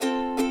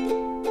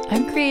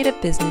I'm creative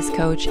business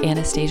coach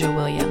Anastasia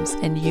Williams,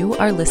 and you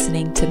are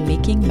listening to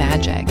Making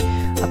Magic,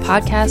 a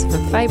podcast for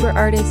fiber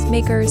artists,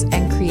 makers,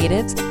 and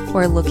creatives who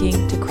are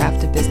looking to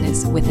craft a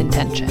business with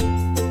intention.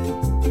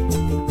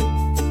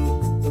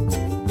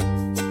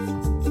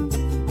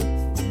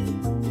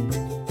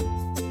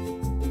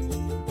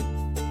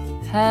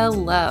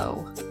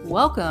 Hello.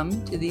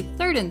 Welcome to the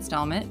third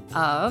installment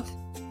of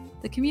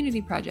The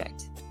Community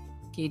Project,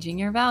 gauging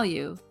your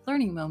value,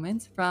 learning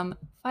moments from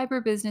fiber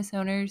business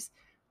owners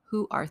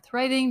who are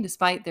thriving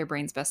despite their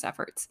brain's best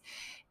efforts.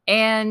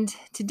 And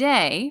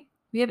today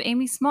we have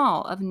Amy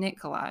Small of Knit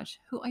Collage,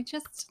 who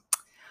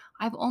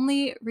I've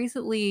only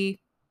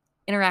recently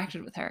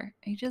interacted with her.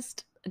 I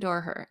just adore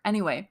her.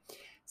 Anyway,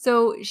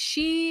 so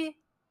she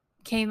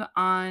came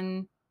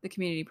on the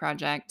Community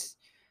Project,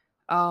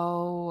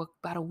 about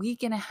a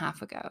week and a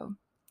half ago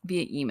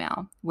via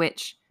email,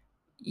 which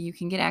you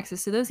can get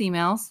access to those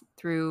emails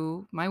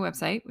through my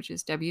website, which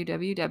is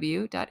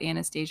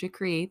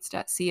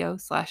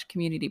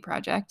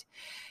www.anastasiacreates.co/communityproject.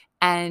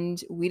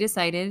 And we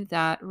decided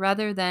that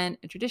rather than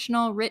a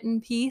traditional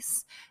written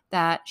piece,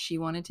 that she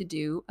wanted to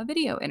do a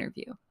video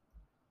interview.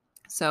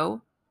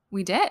 So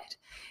we did.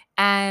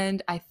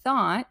 And I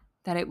thought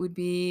that it would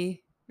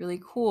be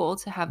really cool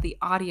to have the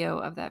audio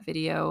of that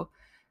video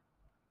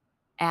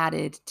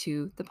added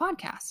to the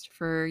podcast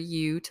for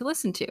you to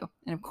listen to.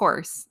 And of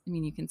course,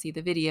 you can see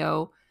the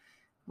video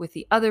with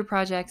the other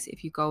projects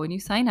if you go and you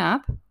sign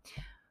up.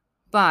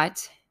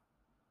 But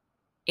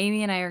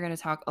Amy and I are going to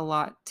talk a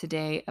lot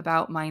today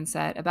about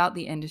mindset, about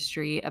the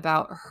industry,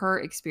 about her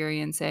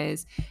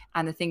experiences,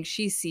 and the things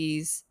she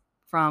sees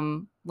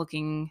from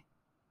looking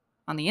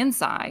on the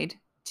inside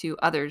to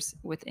others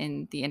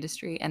within the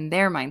industry and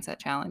their mindset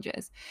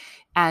challenges.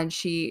 And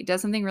she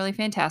does something really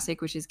fantastic,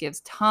 which is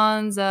gives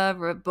tons of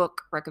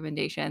book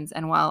recommendations.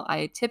 And while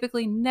I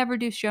typically never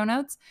do show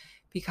notes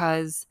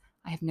because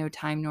I have no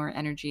time nor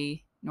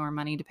energy nor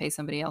money to pay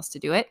somebody else to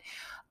do it,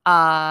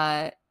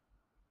 I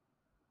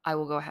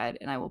will go ahead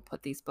and I will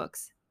put these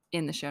books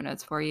in the show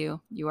notes for you.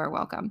 You are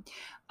welcome.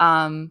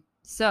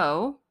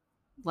 So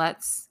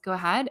let's go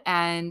ahead,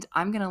 and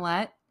I'm going to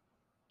let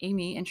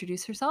Amy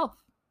introduce herself.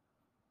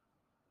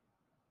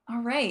 All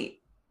right.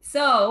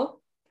 So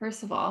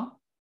first of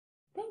all,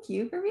 thank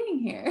you for being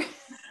here.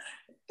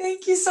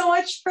 Thank you so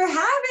much for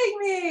having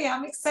me.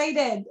 I'm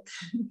excited.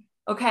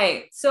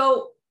 Okay.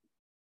 So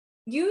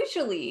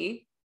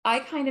usually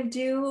I kind of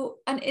do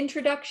an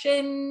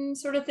introduction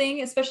sort of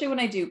thing, especially when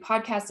I do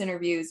podcast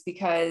interviews,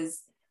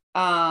 because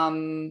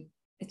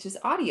it's just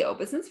audio.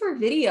 But since we're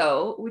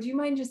video, would you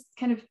mind just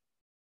kind of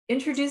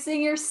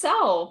introducing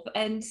yourself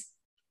and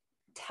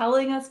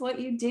telling us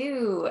what you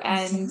do?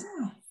 And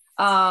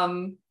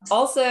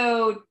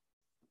also,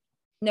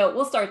 no,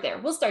 we'll start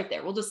there. We'll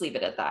just leave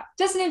it at that.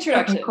 Just an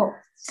introduction. Okay, cool.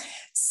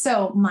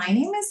 So my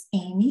name is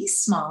Amy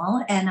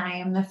Small, and I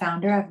am the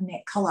founder of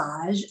Knit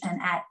Collage.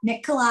 And at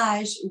Knit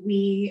Collage,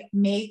 we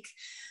make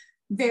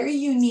very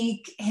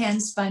unique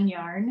hand-spun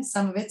yarn.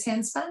 Some of it's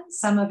hand-spun,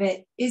 some of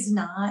it is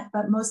not,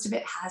 but most of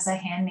it has a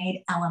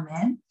handmade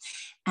element.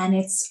 And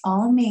it's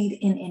all made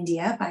in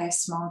India by a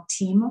small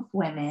team of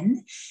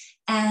women.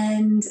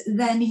 And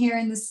then here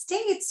in the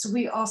States,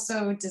 we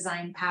also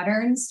design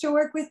patterns to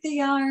work with the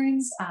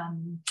yarns.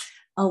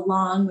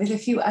 Along with a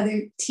few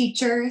other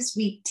teachers,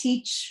 we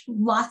teach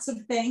lots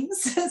of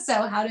things.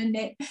 So how to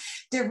knit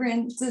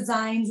different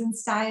designs and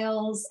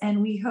styles.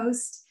 And we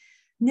host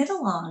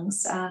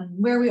knit-alongs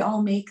where we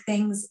all make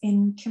things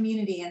in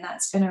community. And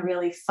that's been a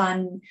really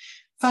fun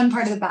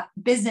part of the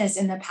business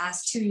in the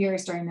past 2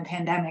 years during the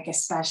pandemic,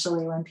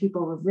 especially when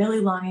people were really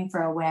longing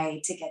for a way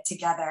to get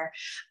together,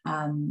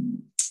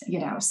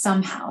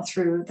 somehow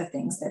through the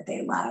things that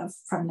they love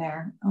from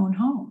their own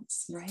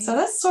homes. Right. So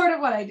that's sort of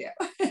what I do.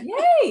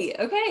 Yay.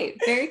 Okay.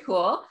 Very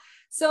cool.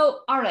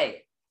 So, all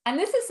right. And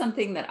this is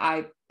something that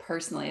I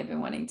personally have been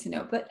wanting to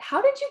know, but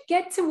how did you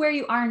get to where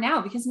you are now?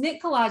 Because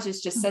Knit Collage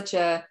is just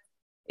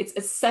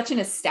it's such an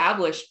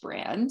established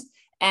brand,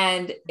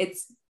 and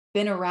it's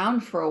been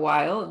around for a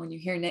while. And when you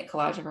hear Knit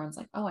Collage, everyone's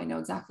like, oh, I know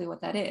exactly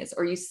what that is.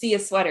 Or you see a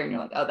sweater and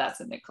you're like, oh, that's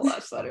a Knit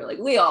Collage sweater. Like,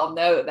 we all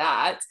know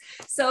that.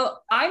 So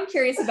I'm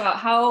curious about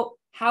how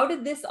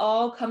did this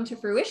all come to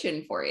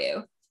fruition for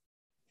you?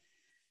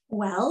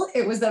 Well,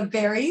 it was a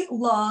very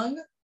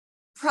long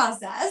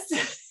process.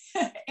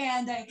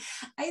 And I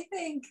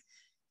think,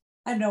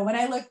 I don't know, when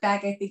I look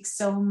back, I think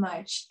so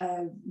much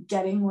of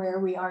getting where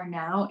we are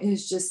now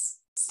is just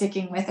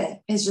sticking with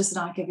it, is just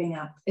not giving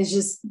up. It's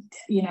just,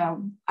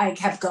 I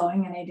kept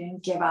going and I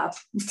didn't give up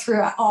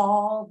through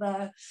all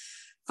the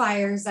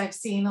fires I've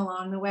seen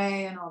along the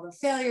way and all the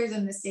failures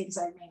and mistakes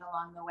I've made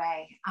along the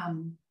way.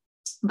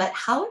 But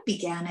how it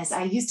began is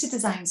I used to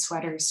design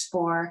sweaters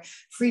for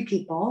Free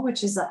People,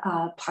 which is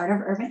a part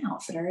of Urban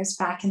Outfitters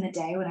back in the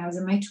day when I was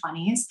in my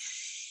 20s.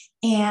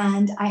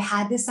 And I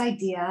had this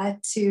idea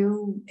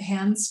to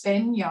hand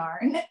spin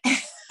yarn.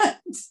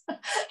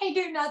 I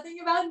knew nothing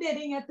about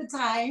knitting at the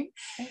time,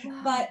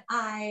 but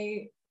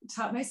I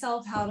taught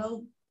myself how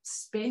to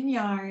spin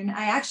yarn.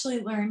 I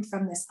actually learned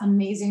from this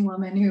amazing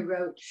woman who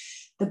wrote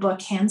the book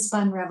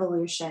Handspun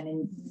Revolution,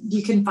 and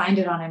you can find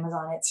it on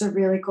Amazon. It's a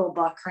really cool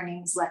book. Her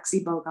name's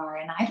Lexi Bogar,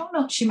 and I don't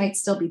know if she might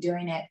still be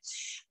doing it,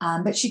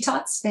 but she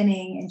taught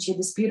spinning, and she had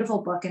this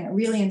beautiful book, and it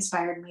really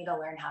inspired me to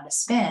learn how to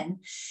spin.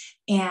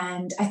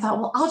 And I thought,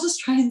 well, I'll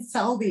just try and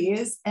sell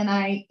these. And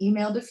I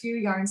emailed a few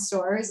yarn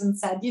stores and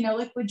said,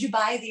 like, would you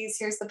buy these?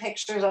 Here's the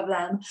pictures of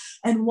them.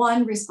 And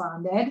one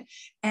responded.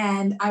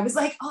 And I was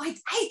like, oh,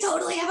 I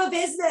totally have a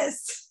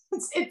business.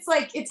 It's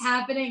like, it's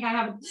happening. I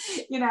haven't,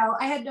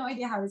 I had no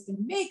idea how I was going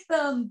to make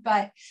them,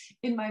 but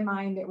in my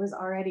mind, it was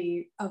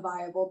already a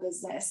viable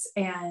business.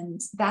 And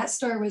that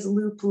store was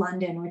Loop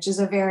London, which is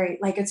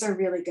it's a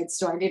really good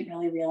store. I didn't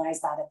really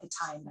realize that at the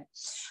time,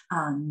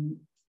 but,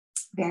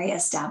 very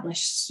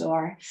established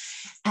store.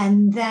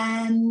 And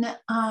then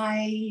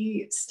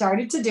I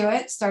started to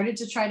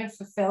try to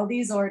fulfill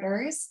these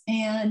orders,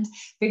 and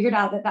figured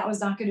out that that was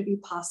not going to be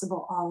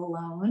possible all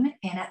alone.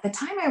 And at the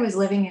time I was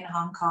living in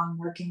Hong Kong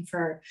working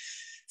for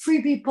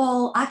Free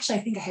People. Actually,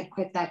 I think I had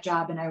quit that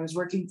job, and I was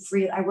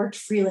I worked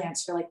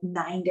freelance for like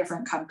 9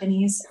 different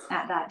companies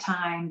at that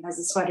time as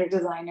a sweater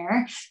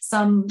designer,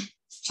 some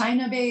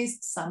China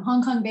based, some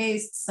Hong Kong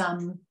based,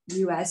 some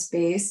US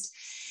based.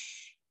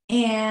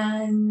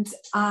 And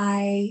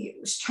I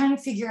was trying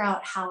to figure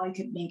out how I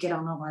could make it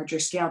on a larger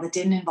scale that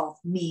didn't involve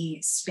me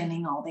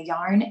spinning all the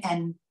yarn.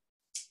 And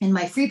in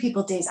my Free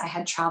People days, I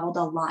had traveled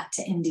a lot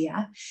to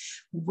India,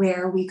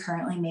 where we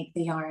currently make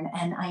the yarn.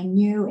 And I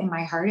knew in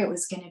my heart it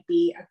was going to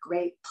be a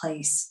great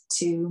place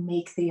to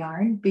make the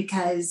yarn,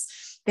 because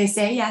they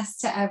say yes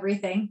to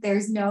everything.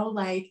 There's no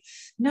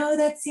no,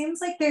 that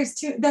seems like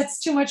that's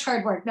too much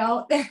hard work.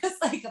 No, there's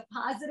like a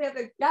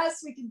positive,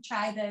 yes, we can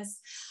try this.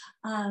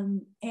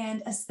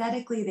 And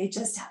aesthetically, they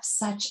just have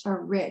such a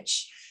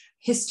rich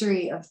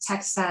history of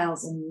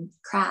textiles and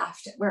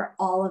craft, where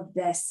all of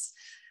this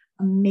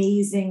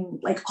amazing,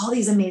 all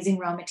these amazing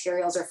raw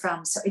materials are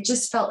from. So it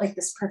just felt like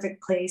this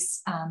perfect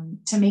place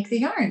to make the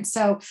yarn.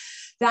 So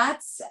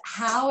that's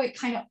how it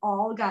kind of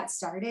all got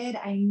started.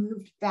 I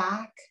moved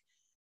back.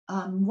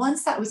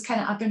 Once that was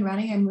kind of up and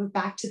running, I moved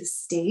back to the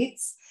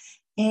States.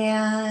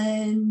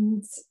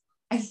 And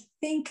I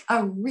think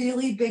a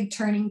really big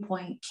turning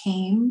point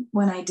came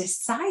when I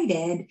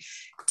decided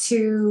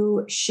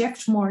to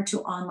shift more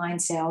to online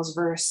sales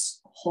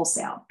versus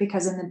wholesale,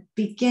 because in the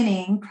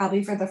beginning,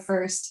 probably for the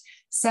first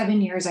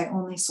 7 years, I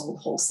only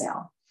sold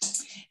wholesale.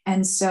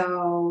 And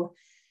so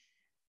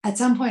at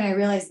some point I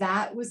realized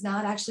that was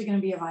not actually going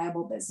to be a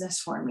viable business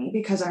for me,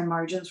 because our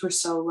margins were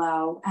so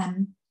low.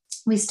 And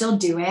we still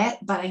do it,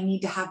 but I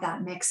need to have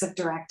that mix of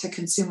direct to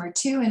consumer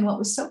too. And what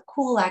was so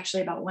cool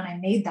actually about when I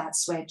made that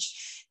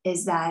switch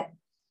is that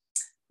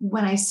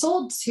when I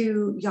sold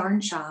to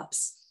yarn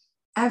shops,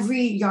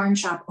 every yarn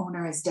shop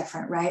owner is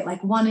different, right?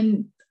 Like one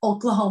in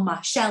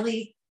Oklahoma,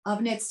 Shelly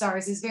of Knit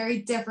Stars, is very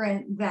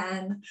different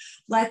than,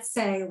 let's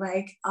say,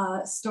 like a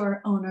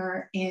store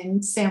owner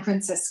in San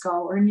Francisco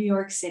or New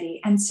York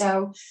City. And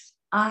so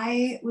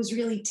I was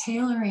really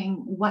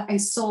tailoring what I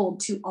sold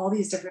to all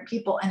these different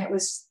people, and it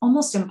was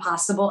almost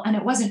impossible, and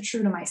it wasn't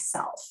true to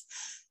myself.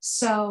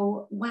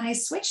 So when I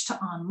switched to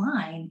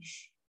online,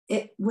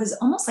 it was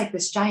almost like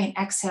this giant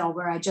exhale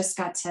where I just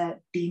got to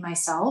be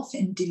myself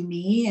and do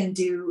me and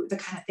do the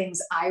kind of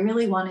things I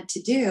really wanted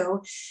to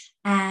do.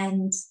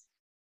 And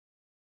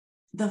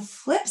the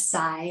flip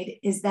side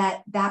is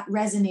that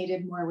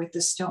resonated more with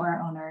the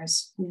store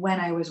owners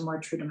when I was more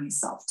true to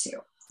myself too.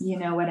 You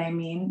know what I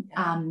mean?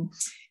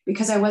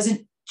 Because I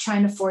wasn't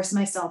trying to force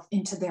myself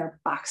into their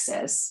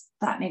boxes,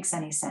 if that makes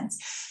any sense.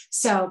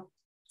 So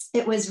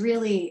it was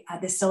really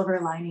the silver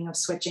lining of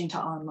switching to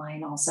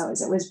online also,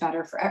 is it was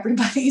better for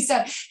everybody.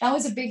 So that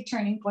was a big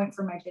turning point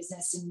for my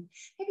business in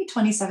maybe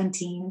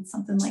 2017,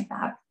 something like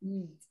that.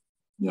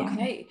 Yeah.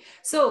 Okay.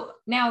 So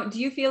now, do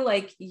you feel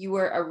like you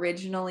were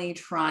originally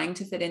trying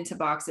to fit into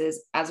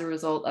boxes as a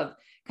result of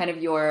kind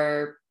of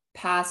your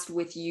past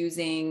with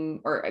using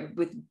or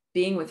with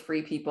being with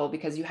Free People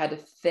because you had to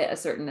fit a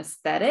certain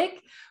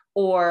aesthetic,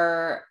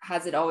 or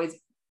has it always,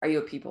 are you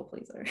a people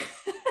pleaser?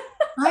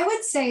 I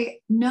would say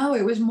no,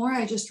 it was more,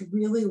 I just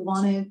really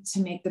wanted to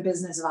make the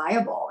business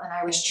viable. And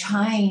I was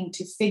trying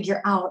to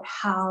figure out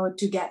how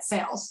to get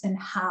sales and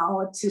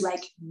how to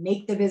like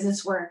make the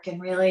business work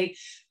and really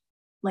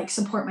like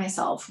support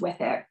myself with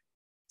it.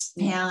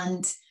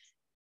 And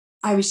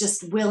I was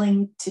just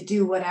willing to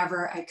do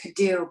whatever I could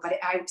do, but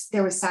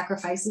there was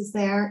sacrifices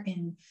there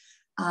in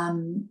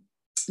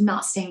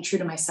not staying true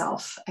to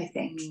myself, I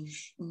think.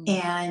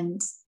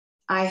 And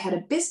I had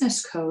a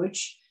business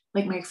coach,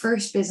 like my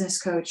first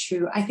business coach,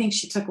 who I think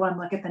she took one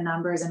look at the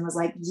numbers and was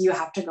like, you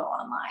have to go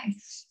online.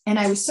 And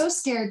I was so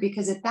scared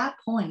because at that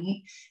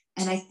point,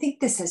 and I think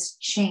this has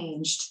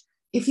changed,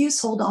 if you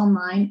sold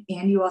online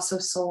and you also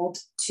sold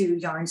to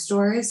yarn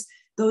stores,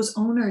 those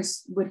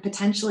owners would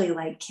potentially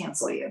like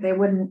cancel you. They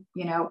wouldn't,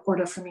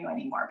 order from you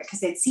anymore because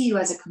they'd see you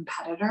as a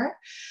competitor.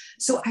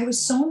 So I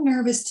was so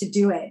nervous to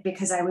do it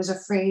because I was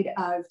afraid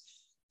of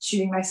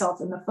shooting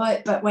myself in the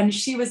foot. But when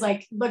she was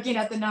like looking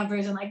at the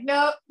numbers and like,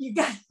 nope, you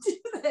got to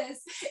do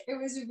this,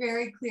 it was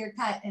very clear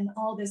cut, and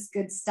all this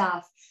good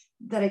stuff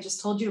that I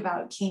just told you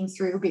about came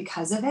through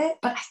because of it.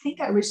 But I think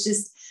I was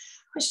just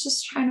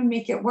trying to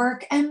make it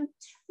work, and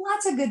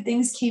lots of good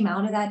things came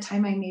out of that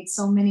time. I made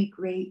so many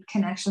great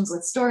connections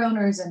with store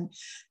owners and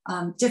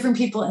different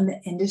people in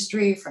the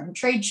industry from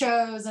trade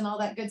shows and all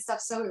that good stuff.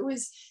 So it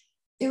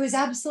was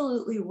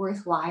absolutely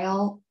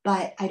worthwhile,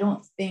 but I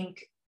don't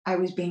think I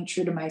was being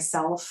true to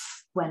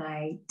myself when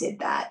I did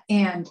that.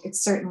 And it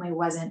certainly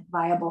wasn't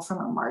viable from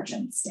a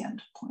margin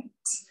standpoint.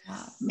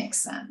 Yeah. Makes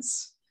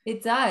sense.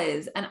 It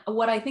does. And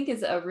what I think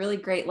is a really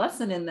great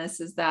lesson in this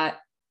is that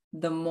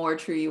the more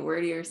true you were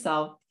to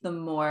yourself, the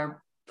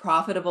more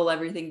profitable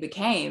everything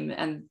became,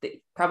 and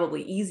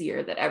probably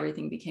easier that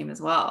everything became as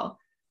well.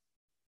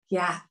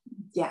 Yeah.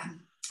 Yeah.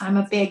 I'm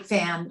a big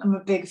fan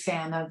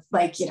of,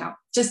 like,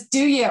 just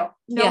do you.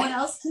 No one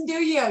else can do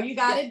you. You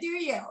got to do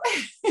you.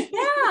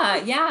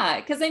 Yeah.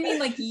 Because I mean,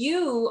 like,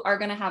 you are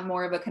going to have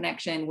more of a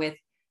connection with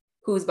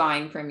who's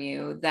buying from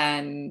you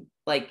than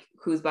like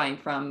who's buying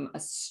from a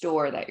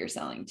store that you're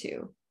selling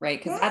to, right?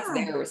 Because that's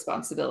their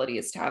responsibility,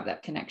 is to have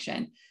that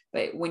connection.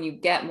 But when you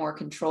get more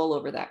control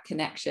over that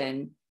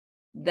connection,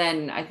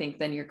 then I think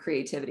then your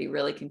creativity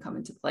really can come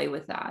into play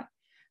with that.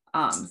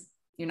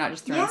 You're not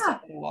just throwing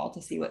stuff at a wall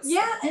to see what's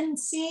and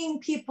seeing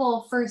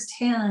people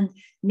firsthand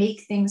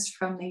make things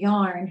from the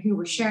yarn who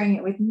were sharing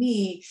it with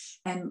me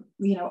and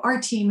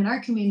our team and our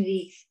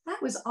community.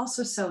 That was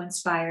also so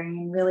inspiring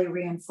and really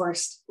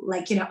reinforced,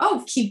 like,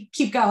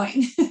 keep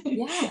going.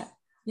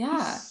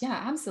 yeah,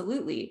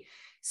 absolutely.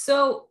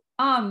 So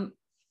I've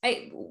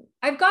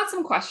got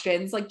some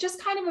questions, like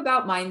just kind of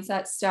about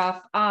mindset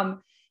stuff.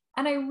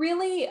 And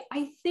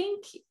I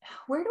think,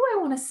 where do I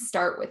want to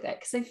start with it?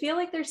 Because I feel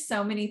like there's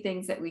so many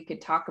things that we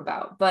could talk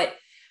about. But,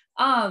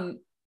 I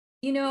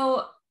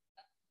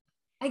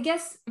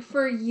guess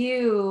for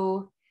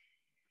you,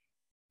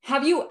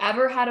 have you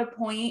ever had a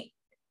point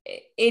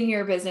in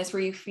your business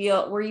where you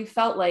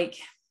felt like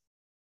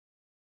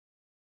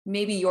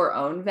maybe your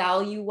own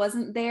value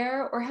wasn't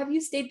there? Or have you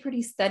stayed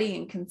pretty steady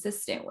and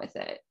consistent with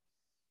it?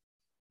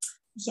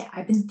 Yeah,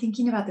 I've been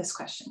thinking about this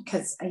question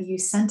because you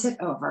sent it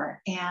over,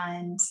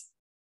 and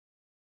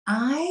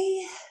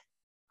I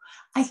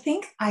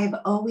think I've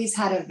always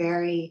had a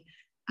very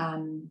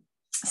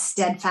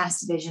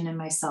steadfast vision in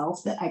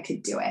myself that I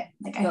could do it.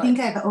 Like, I think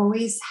I've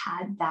always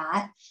had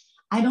that.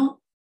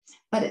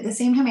 But at the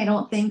same time, I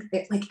don't think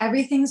that, like,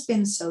 everything's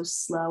been so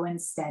slow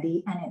and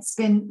steady, and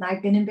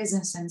I've been in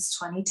business since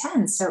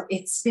 2010. So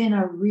it's been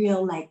a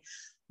real, like,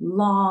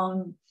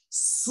 long,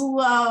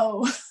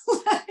 slow,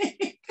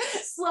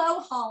 slow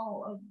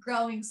haul of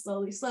growing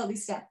slowly,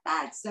 step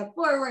back, step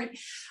forward.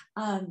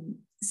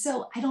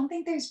 So I don't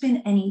think there's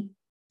been any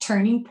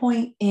turning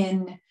point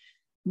in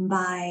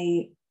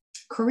my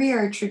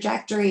career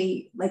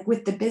trajectory, like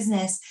with the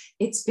business.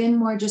 It's been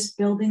more just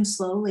building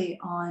slowly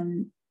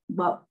on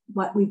what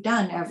we've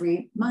done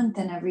every month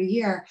and every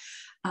year.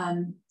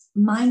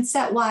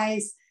 Mindset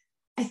wise,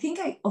 I think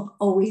I've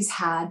always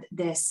had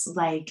this,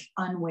 like,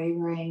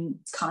 unwavering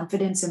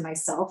confidence in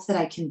myself that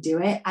I can do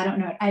it. I don't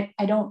know.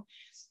 I don't.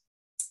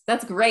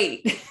 That's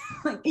great.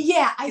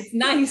 It's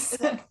nice.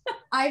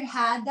 I've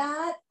had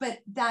that, but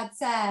that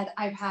said,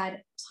 I've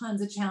had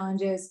tons of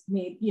challenges,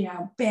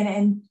 been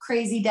in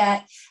crazy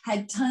debt,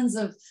 had tons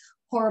of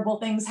horrible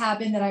things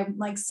happen that I'm,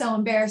 like, so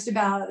embarrassed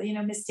about,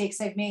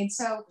 mistakes I've made.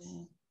 So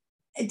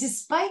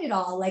despite it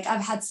all, like,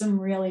 I've had some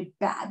really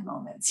bad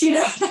moments,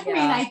 I mean?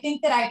 I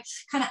think that I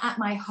kind of, at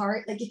my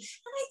heart, like, and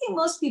I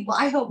think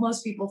I hope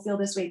most people feel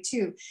this way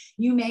too.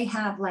 You may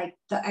have, like,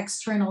 the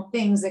external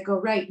things that go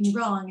right and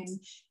wrong and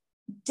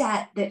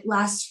debt that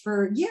lasts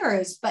for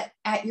years, but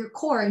at your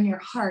core, in your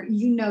heart,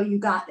 you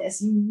got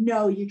this,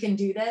 you can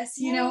do this.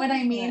 You know what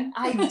I mean?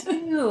 I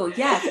do.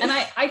 Yes. And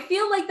I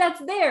feel like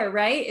that's there,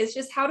 right? It's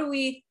just, how do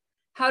we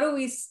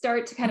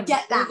start to kind of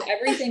get that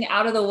everything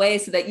out of the way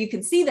so that you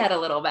can see that a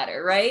little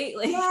better, right?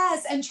 Like,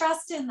 yes. And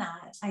trust in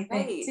that, I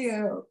think,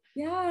 too.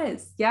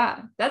 Yes.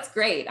 Yeah. That's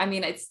great. I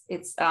mean,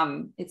 it's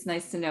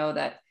nice to know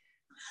that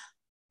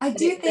I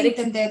do think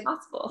that it's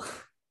possible.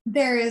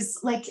 There is,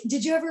 like,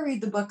 did you ever read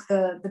the book,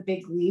 The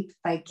Big Leap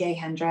by Gay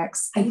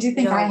Hendricks? I do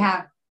think I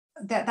have.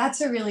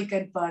 That's a really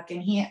good book.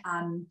 And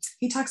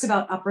he talks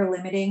about upper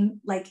limiting,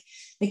 like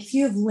if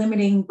you have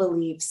limiting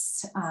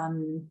beliefs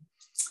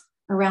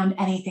around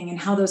anything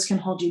and how those can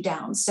hold you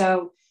down.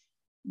 So,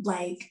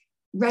 like,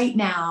 right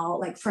now,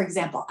 like, for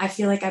example, I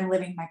feel like I'm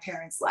living my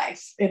parents'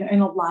 life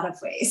in a lot of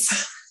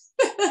ways.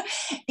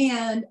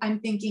 And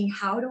I'm thinking,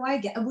 how do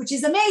I which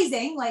is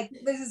amazing. Like,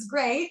 this is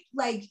great.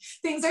 Like,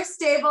 things are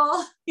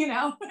stable,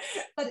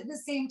 but at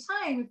the same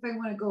time, if I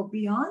want to go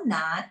beyond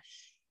that,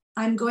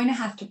 I'm going to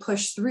have to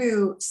push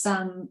through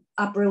some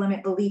upper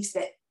limit beliefs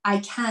that I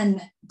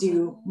can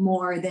do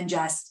more than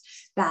just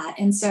that.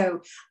 And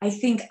so I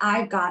think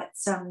I've got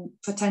some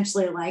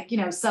potentially like,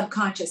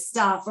 subconscious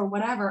stuff or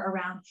whatever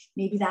around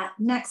maybe that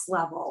next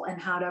level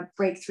and how to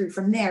break through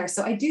from there.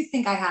 So I do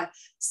think I have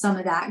some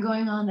of that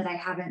going on that I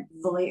haven't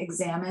fully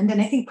examined. And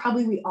I think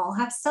probably we all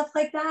have stuff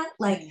like that,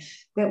 like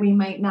that we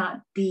might not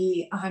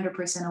be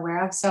 100%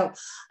 aware of. So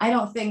I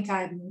don't think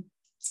I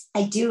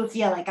do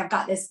feel like I've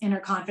got this inner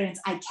confidence.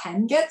 I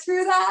can get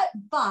through that,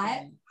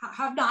 but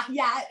have not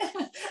yet.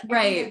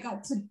 Right. I've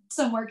got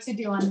some work to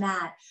do on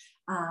that.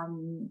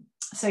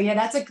 So yeah,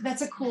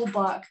 that's a cool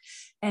book.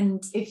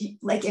 And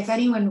if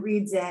anyone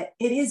reads it,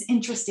 it is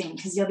interesting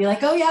because you'll be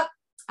like, oh, yep,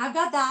 I've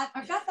got that.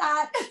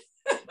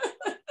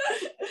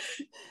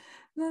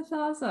 That's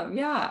awesome.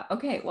 Yeah.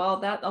 Okay. Well,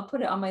 I'll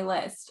put it on my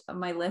list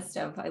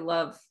of, I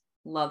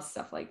love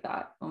stuff like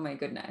that. Oh my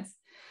goodness.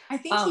 I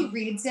think he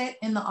reads it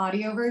in the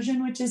audio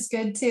version, which is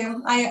good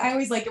too. I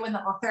always like it when the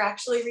author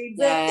actually reads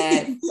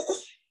it.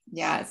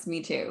 Yes,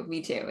 me too.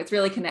 It's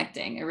really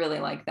connecting. I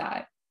really like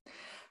that.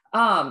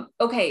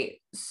 Okay.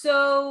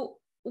 So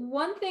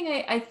one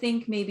thing I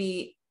think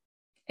maybe,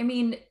 I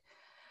mean,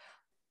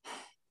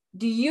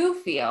 do you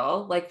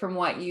feel like from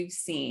what you've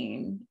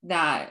seen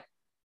that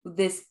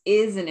this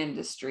is an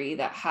industry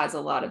that has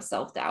a lot of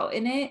self-doubt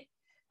in it?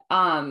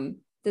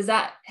 Does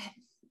that,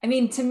 I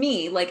mean, to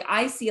me, like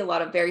I see a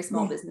lot of very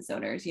small business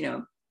owners,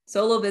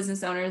 solo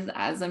business owners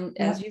as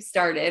you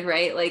started,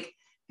 right? Like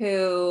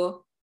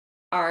who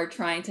are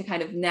trying to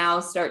kind of now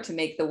start to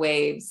make the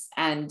waves,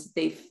 and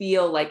they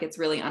feel like it's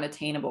really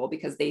unattainable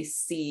because they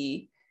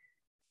see,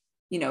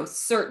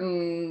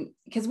 certain,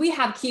 because we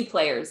have key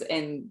players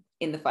in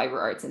the fiber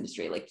arts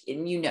industry. Like,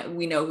 and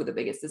we know who the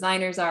biggest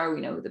designers are.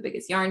 We know who the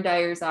biggest yarn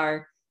dyers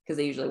are because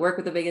they usually work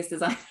with the biggest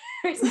designers.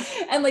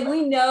 And like,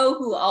 we know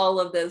who all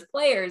of those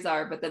players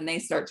are, but then they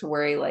start to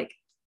worry, like,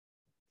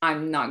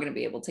 I'm not going to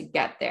be able to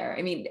get there.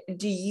 I mean,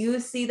 do you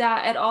see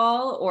that at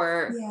all?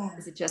 Or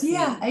is it just me?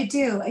 I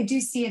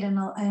do see it in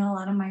a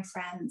lot of my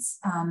friends.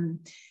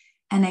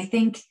 And I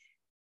think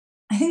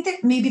that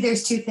maybe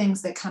there's two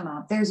things that come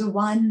up. There's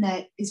one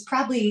that is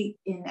probably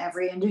in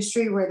every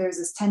industry where there's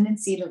this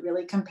tendency to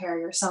really compare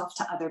yourself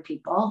to other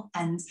people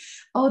and,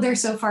 oh, they're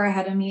so far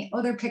ahead of me.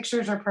 Oh, their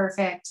pictures are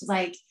perfect.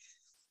 Like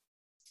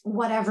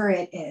whatever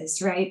it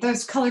is, right?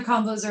 Those color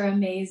combos are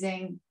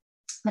amazing.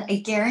 But I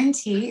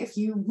guarantee if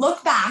you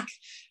look back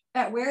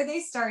at where they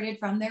started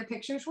from, their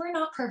pictures were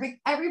not perfect.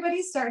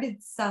 Everybody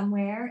started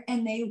somewhere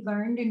and they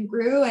learned and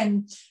grew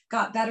and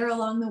got better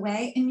along the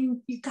way.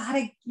 And you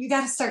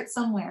gotta start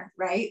somewhere,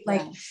 right?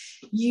 Like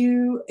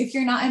if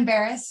you're not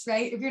embarrassed,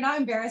 right? If you're not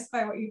embarrassed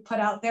by what you put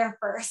out there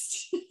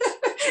first,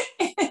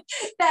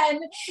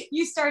 then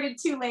you started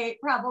too late,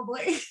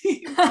 probably.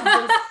 you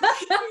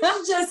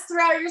just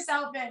throw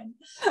yourself in.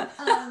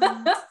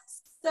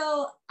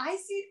 So I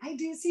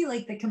do see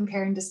like the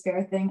compare and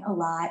despair thing a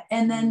lot.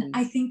 And then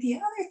I think the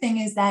other thing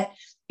is that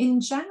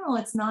in general,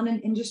 it's not an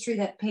industry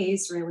that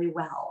pays really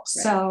well.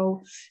 Right.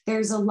 So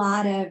there's a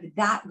lot of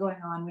that going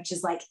on, which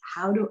is like,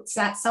 it's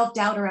that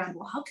self-doubt around,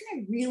 well, how can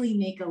I really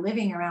make a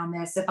living around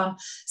this if I'm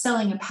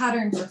selling a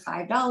pattern for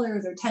 $5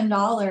 or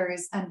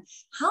 $10? And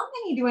how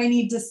many do I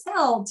need to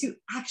sell to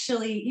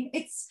actually,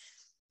 it's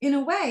in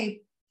a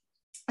way,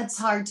 it's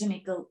hard to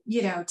make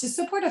to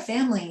support a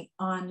family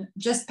on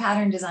just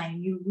pattern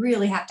design. You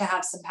really have to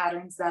have some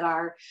patterns that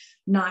are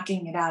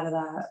knocking it out of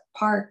the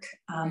park.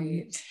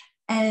 Right.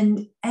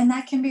 And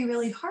that can be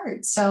really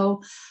hard.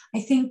 So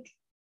I think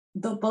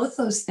both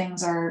those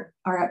things are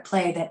at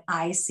play that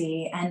I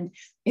see. And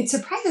it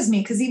surprises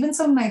me because even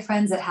some of my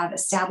friends that have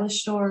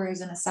established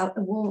stores and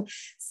will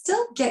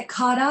still get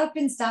caught up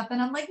in stuff.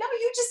 And I'm like, no,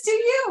 you just do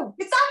you.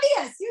 It's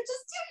obvious. You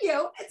just do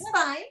you. It's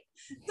fine.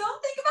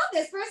 Don't think about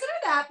this person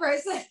or that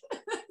person.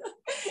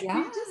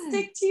 You just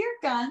stick to your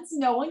guns.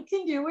 No one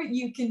can do what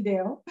you can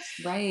do.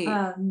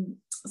 Right.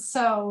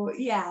 So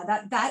yeah,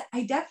 that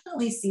I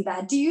definitely see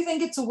that. Do you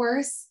think it's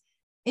worse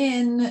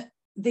in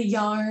the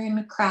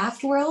yarn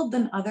craft world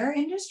than other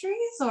industries,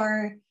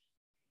 or?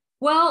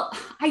 Well,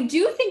 I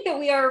do think that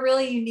we are a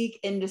really unique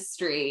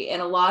industry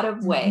in a lot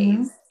of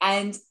ways.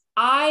 And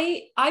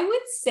I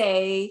would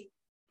say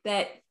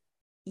that,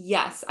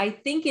 yes, I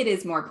think it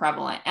is more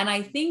prevalent. And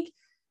I think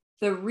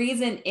the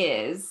reason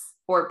is,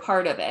 or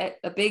part of it,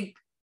 a big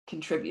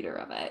contributor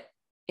of it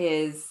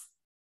is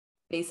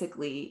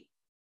basically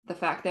the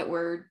fact that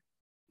we're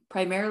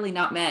primarily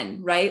not men,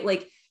 right?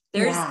 Like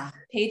there's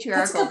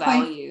patriarchal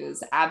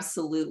values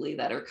absolutely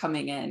that are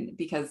coming in,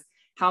 because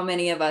how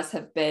many of us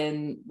have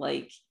been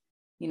like,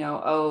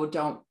 oh,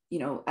 don't,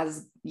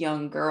 as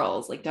young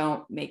girls, like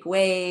don't make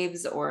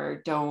waves,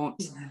 or don't,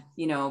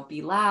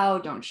 be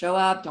loud, don't show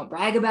up, don't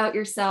brag about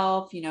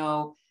yourself, you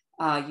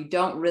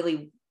don't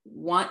really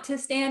want to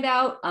stand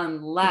out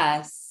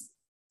unless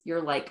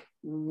you're like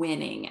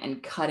winning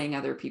and cutting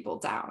other people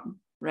down,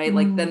 right?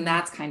 Like then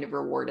that's kind of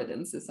rewarded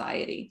in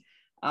society.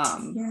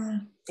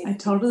 I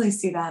totally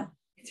see that.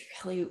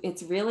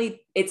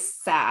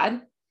 It's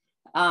sad.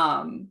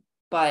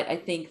 But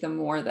I think the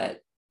more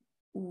that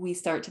we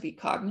start to be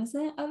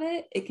cognizant of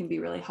it, it can be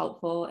really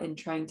helpful in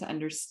trying to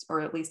understand,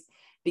 or at least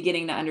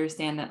beginning to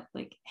understand that,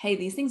 like, hey,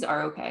 these things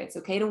are okay. It's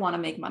okay to want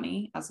to make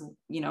money as,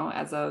 you know,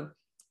 as a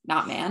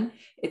not man.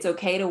 It's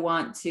okay to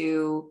want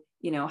to,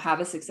 you know, have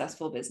a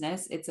successful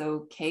business. It's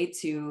okay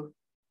to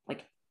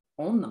like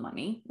own the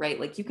money, right?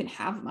 Like you can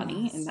have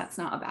money and that's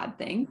not a bad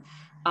thing.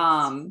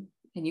 And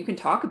you can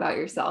talk about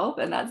yourself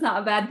and that's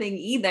not a bad thing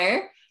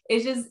either.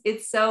 It's just,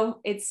 it's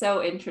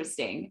so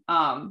interesting.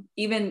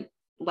 Even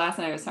last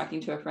night I was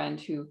talking to a friend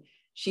who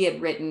she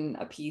had written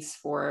a piece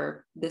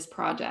for this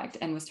project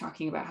and was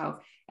talking about how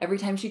every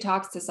time she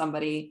talks to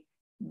somebody,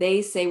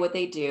 they say what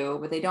they do,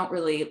 but they don't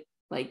really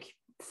like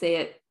say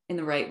it in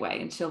the right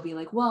way. And she'll be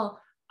like, well,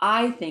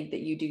 I think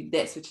that you do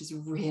this, which is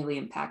really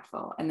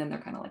impactful. And then they're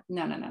kind of like,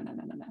 no.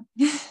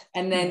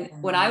 And then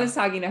when I was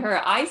talking to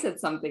her, I said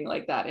something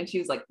like that. And she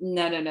was like,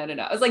 no.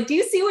 I was like, do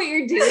you see what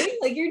you're doing?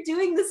 Like, you're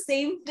doing the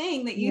same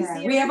thing that you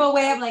see. We have a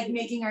way of like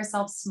making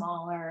ourselves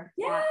smaller.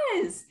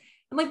 Yes.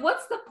 I'm like,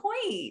 what's the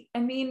point? I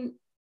mean,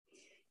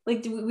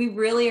 like, we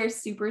really are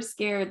super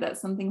scared that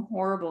something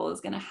horrible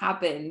is going to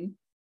happen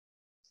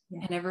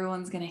and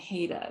everyone's going to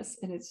hate us.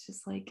 And it's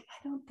just like,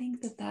 I don't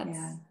think that that's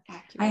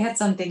accurate. I had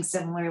something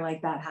similar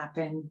like that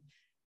happen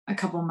a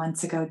couple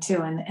months ago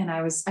too. And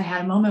I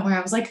had a moment where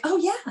I was like, oh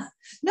yeah,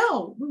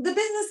 no, the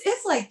business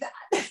is like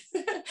that.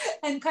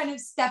 And kind of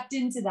stepped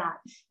into that,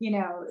 you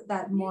know,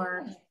 that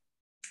more,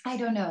 I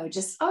don't know,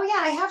 just, oh yeah,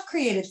 I have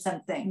created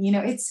something, you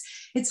know,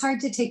 it's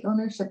hard to take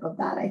ownership of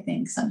that. I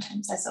think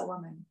sometimes as a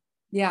woman.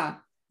 Yeah,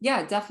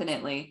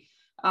 definitely.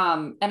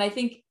 And I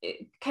think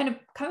kind of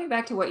coming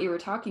back to what you were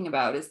talking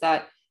about is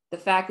that the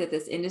fact that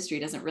this industry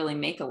doesn't really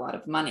make a lot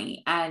of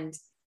money, and,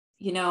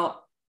 you know,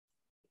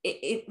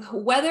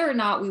 whether or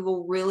not we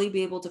will really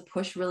be able to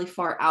push really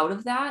far out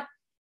of that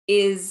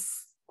is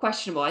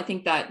questionable. I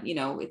think that, you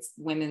know, it's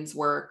women's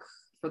work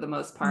for the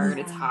most part.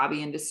 It's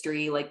hobby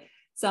industry. Like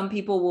some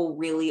people will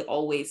really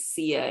always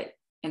see it,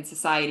 and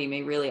society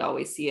may really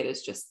always see it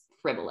as just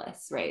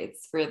frivolous, right?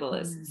 It's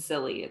frivolous, it's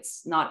silly,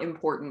 it's not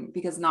important,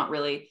 because not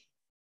really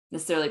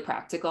necessarily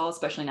practical,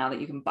 especially now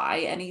that you can buy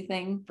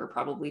anything for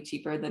probably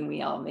cheaper than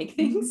we all make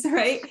things,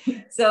 right?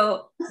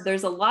 So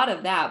there's a lot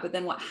of that. But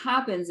then what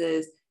happens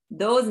is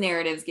those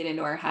narratives get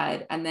into our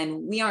head, and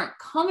then we aren't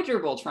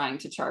comfortable trying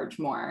to charge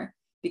more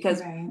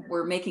because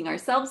we're making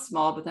ourselves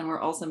small, but then we're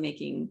also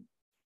making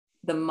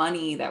the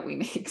money that we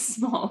make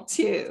small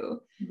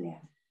too.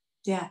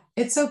 Yeah.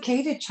 It's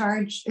okay to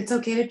charge. It's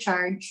okay to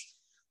charge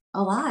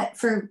a lot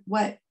for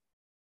what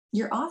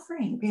you're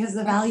offering, because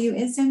the value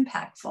is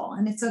impactful,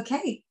 and it's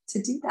okay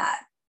to do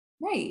that.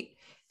 Right.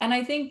 And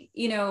I think,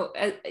 you know,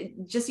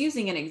 just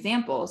using an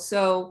example.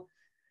 So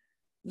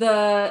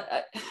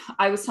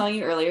I was telling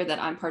you earlier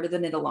that I'm part of the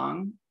knit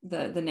along,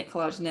 the Knit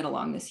Collage knit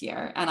along this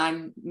year, and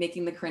I'm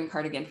making the Corinne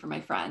cardigan for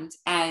my friend.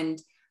 And,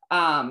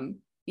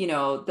 you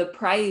know, the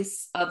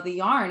price of the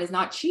yarn is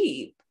not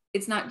cheap.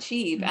 It's not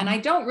cheap. And I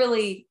don't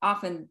really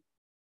often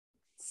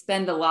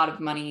spend a lot of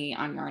money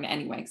on yarn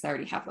anyway, because I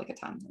already have like a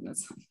ton.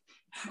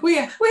 We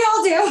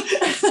all do.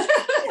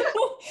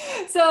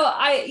 So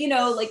I, you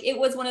know, like it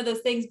was one of those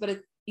things, but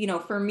it, you know,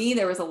 for me,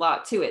 there was a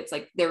lot to it. It's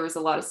like, there was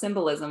a lot of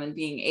symbolism in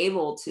being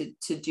able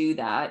to do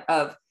that,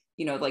 of,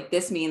 you know, like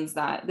this means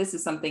that this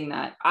is something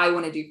that I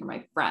want to do for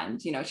my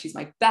friend, you know, she's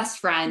my best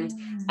friend,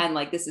 and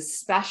like, this is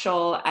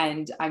special,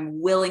 and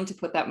I'm willing to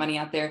put that money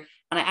out there.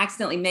 And I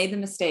accidentally made the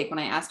mistake when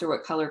I asked her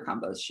what color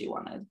combos she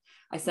wanted.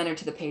 I sent her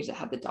to the page that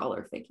had the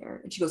dollar figure,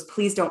 and she goes,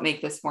 please don't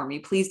make this for me.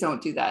 Please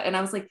don't do that. And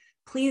I was like,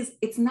 please,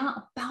 it's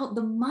not about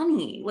the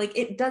money. Like,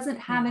 it doesn't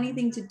have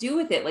anything to do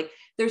with it. Like,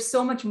 there's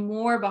so much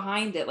more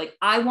behind it. Like,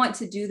 I want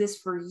to do this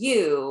for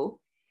you.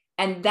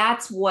 And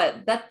that's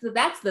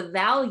the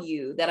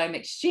value that I'm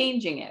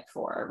exchanging it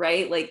for,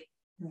 right? Like,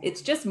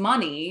 it's just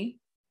money.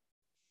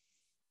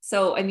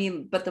 So, I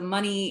mean, but the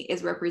money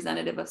is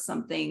representative of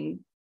something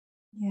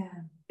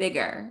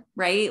bigger,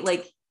 right?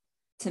 Like,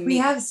 to me, we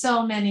have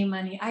so many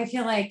money. I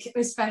feel like,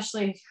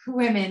 especially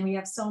women, we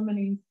have so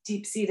many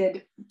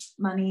deep-seated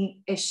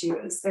money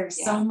issues.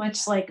 There's so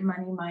much like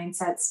money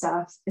mindset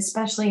stuff,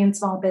 especially in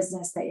small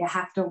business, that you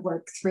have to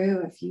work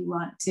through if you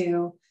want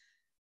to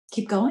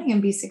keep going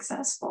and be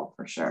successful,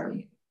 for sure.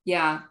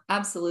 Yeah,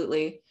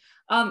 absolutely.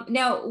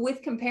 Now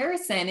with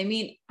comparison, I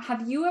mean,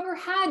 have you ever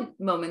had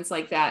moments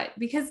like that?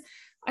 Because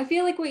I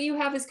feel like what you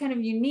have is kind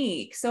of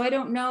unique. So I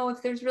don't know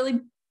if there's really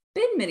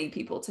been many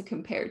people to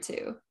compare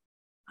to.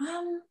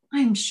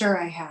 I'm sure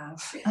I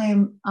have.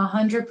 I'm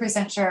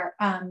 100% sure.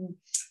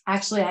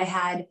 Actually, I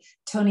had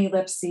Tony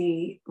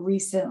Lipsy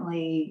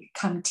recently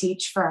come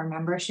teach for our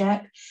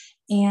membership.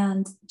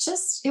 And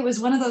just, it was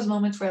one of those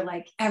moments where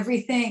like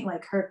everything,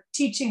 like her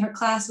teaching, her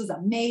class was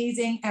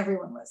amazing.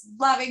 Everyone was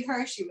loving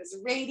her. She was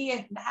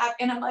radiant and happy.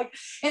 And I'm like,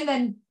 and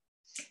then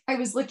I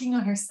was looking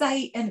on her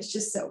site, and it's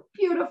just so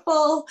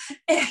beautiful.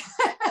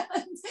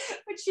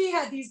 But she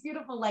had these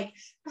beautiful like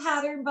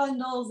pattern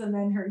bundles, and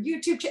then her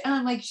YouTube channel. And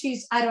I'm like,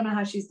 I don't know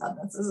how she's done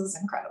this. This is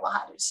incredible.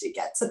 How did she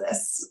get to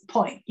this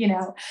point? You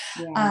know?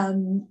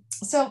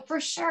 So for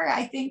sure,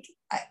 I think,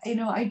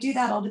 I do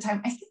that all the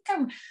time. I think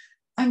I'm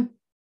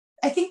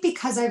I think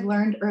because I've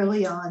learned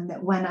early on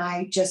that when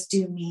I just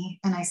do me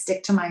and I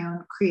stick to my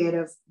own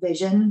creative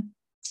vision,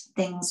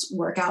 things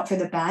work out for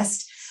the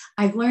best.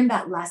 I've learned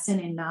that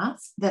lesson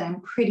enough that I'm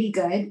pretty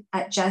good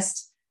at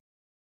just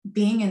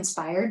being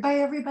inspired by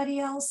everybody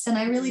else. And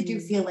I really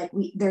do feel like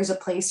there's a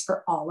place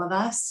for all of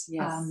us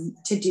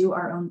to do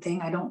our own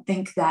thing. I don't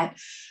think that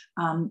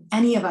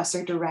any of us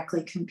are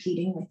directly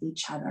competing with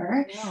each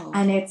other. No.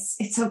 And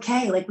it's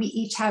okay. Like we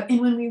each have, and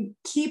when we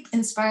keep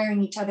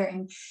inspiring each other,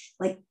 and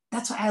like,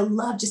 that's why I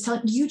love just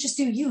telling you, just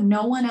do you.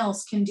 No one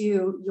else can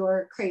do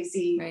your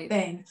crazy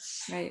thing.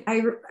 Right.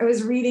 I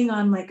was reading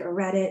on like a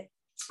Reddit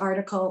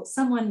article,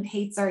 someone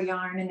hates our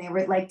yarn, and they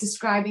were like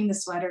describing the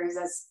sweaters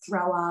as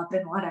throw up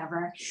and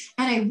whatever.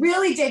 And I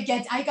really did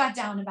I got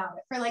down about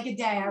it for like a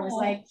day. I was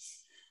like, and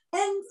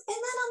then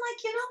I'm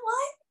like, you know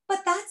what?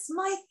 But that's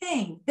my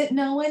thing, that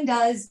no one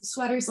does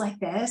sweaters like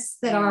this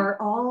that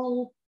are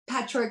all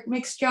patchwork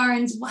mixed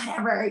yarns,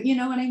 whatever, you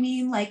know what I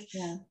mean? Like,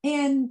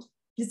 and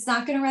it's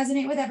not going to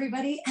resonate with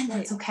everybody, and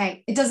that's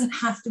okay. It doesn't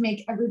have to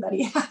make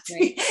everybody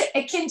happy.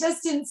 It can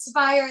just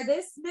inspire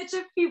this niche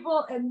of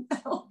people, and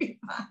that'll be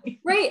fine.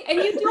 Right. And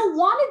you don't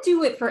want to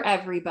do it for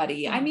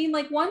everybody. I mean,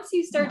 like once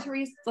you start to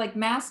reach like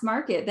mass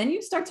market, then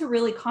you start to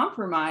really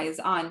compromise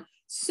on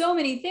so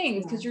many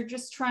things because you're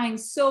just trying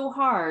so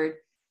hard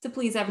to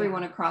please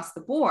everyone across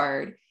the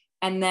board.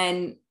 And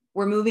then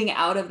we're moving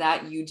out of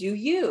that. You do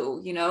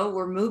you know,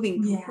 we're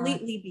moving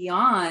completely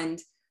beyond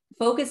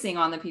focusing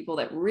on the people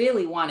that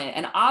really want it.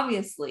 And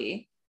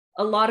obviously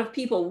a lot of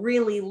people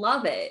really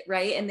love it,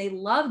 right? And they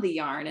love the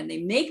yarn and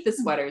they make the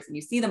sweaters and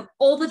you see them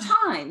all the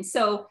time.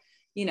 So,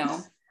 you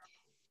know,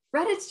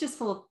 Reddit's just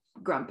full of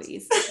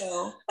grumpies.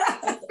 So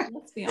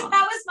let's be honest.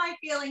 That was my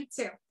feeling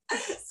too.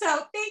 So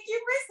thank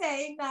you for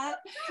saying that.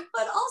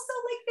 But also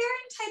like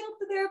they're entitled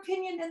to their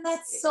opinion, and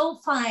that's so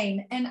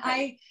fine. And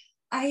I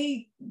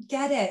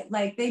get it.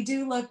 Like they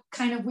do look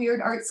kind of weird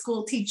art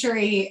school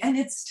teachery, and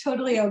it's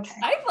totally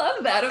okay. I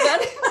love that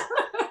about it.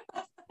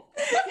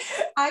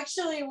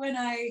 Actually, when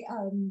I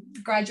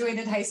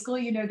graduated high school,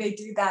 you know, they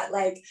do that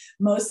like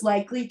most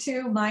likely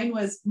to. Mine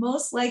was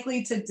most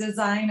likely to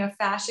design a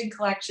fashion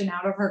collection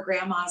out of her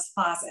grandma's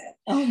closet.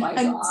 Oh my God.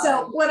 And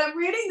so when I'm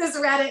reading this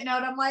Reddit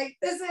note, I'm like,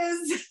 this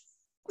is.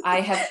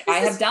 I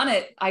have done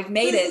it. I've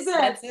made it.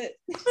 That's it.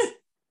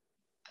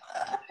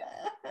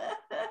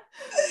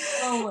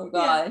 Oh my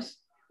gosh.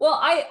 Well,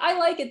 I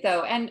like it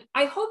though. And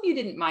I hope you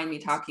didn't mind me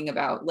talking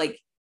about like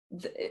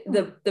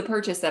the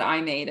purchase that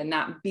I made and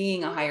that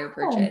being a higher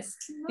purchase,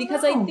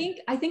 because I think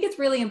it's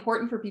really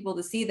important for people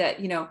to see that,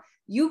 you know,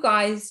 you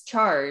guys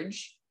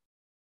charge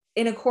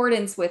in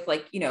accordance with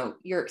like, you know,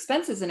 your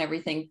expenses and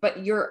everything,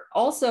 but you're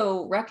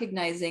also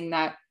recognizing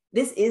that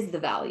this is the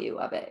value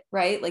of it,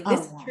 right? Like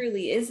this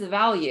truly is the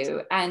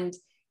value, and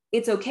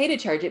it's okay to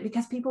charge it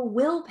because people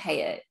will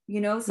pay it.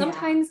 You know,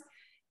 sometimes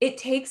it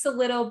takes a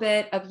little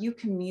bit of you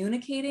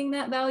communicating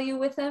that value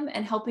with them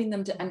and helping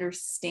them to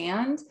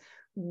understand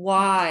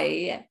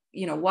why,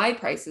 you know, why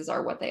prices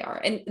are what they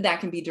are. And that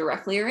can be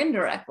directly or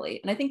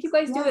indirectly. And I think you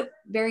guys do it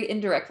very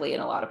indirectly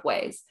in a lot of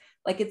ways.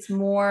 Like it's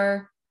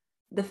more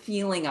the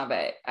feeling of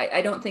it.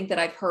 I don't think that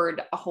I've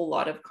heard a whole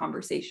lot of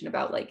conversation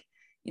about like,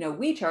 you know,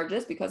 we charge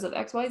this because of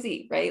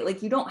XYZ, right?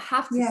 Like you don't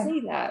have to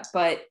say that,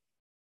 but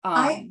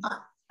I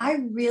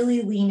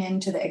really lean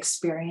into the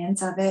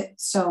experience of it.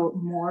 So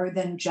more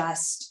than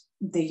just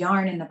the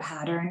yarn and the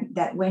pattern,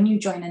 that when you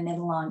join a knit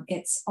along,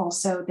 it's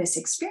also this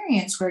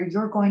experience where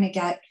you're going to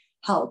get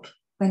help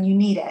when you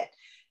need it,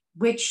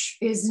 which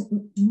is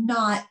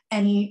not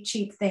any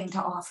cheap thing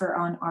to offer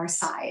on our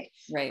side.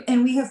 Right.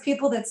 And we have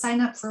people that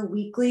sign up for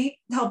weekly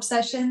help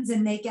sessions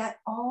and they get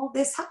all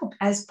this help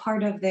as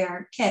part of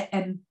their kit.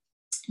 And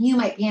you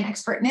might be an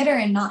expert knitter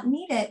and not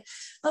need it,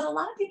 but a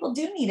lot of people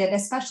do need it,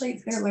 especially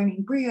if they're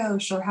learning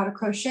brioche or how to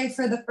crochet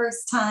for the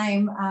first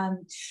time,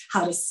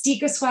 how to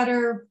steek a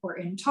sweater or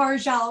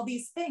intarsia, all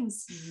these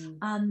things.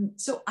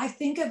 So I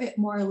think of it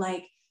more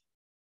like,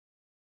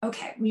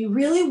 okay, we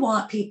really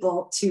want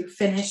people to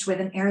finish with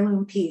an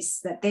heirloom piece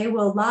that they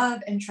will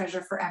love and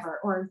treasure forever,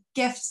 or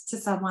gift to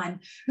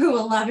someone who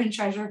will love and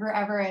treasure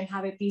forever and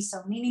have it be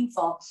so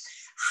meaningful.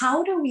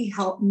 How do we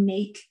help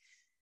make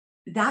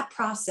that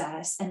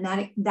process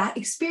and that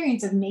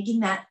experience of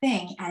making that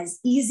thing as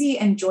easy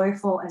and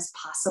joyful as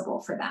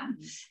possible for them?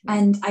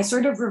 And I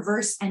sort of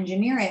reverse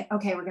engineer it.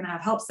 Okay, we're going to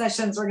have help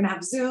sessions. We're going to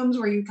have Zooms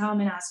where you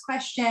come and ask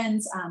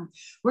questions.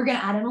 We're going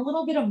to add in a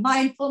little bit of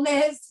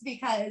mindfulness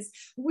because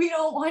we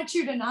don't want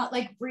you to not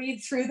like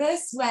breathe through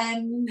this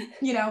when,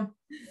 you know,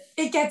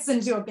 it gets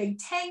into a big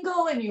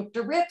tangle and you have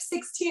to rip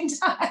 16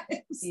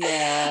 times.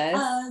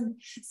 Yes.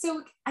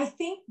 So I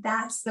think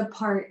that's the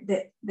part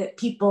that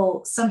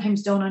people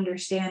sometimes don't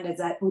understand, is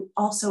that we're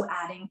also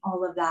adding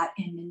all of that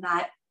in, and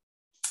that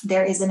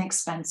there is an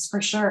expense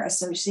for sure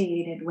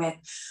associated with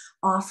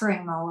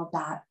offering all of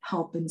that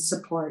help and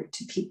support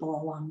to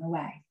people along the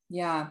way.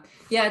 Yeah.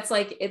 It's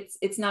like,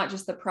 it's not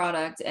just the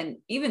product, and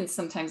even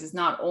sometimes it's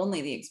not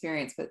only the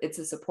experience, but it's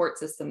a support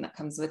system that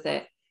comes with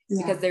it.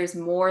 because there's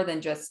more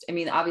than just, I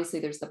mean, obviously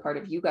there's the part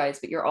of you guys,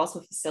 but you're also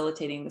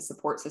facilitating the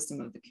support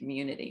system of the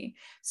community.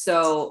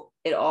 So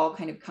it all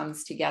kind of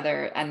comes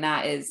together. And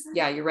that is,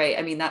 yeah, you're right.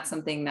 I mean, that's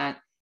something that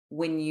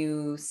when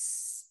we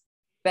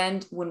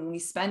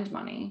spend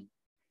money,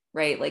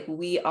 right? Like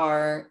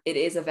it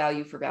is a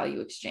value for value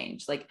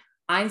exchange. Like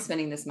I'm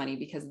spending this money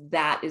because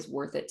that is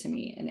worth it to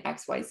me in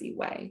XYZ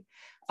way.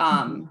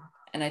 And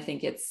I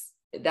think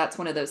that's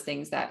one of those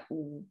things that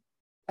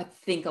I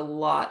think a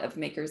lot of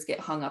makers get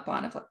hung up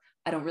on. If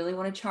I don't really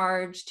want to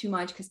charge too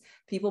much because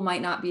people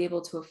might not be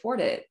able to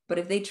afford it. But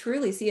if they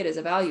truly see it as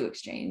a value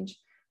exchange,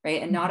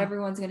 right? And not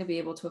everyone's going to be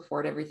able to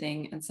afford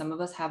everything. And some of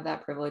us have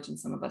that privilege and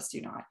some of us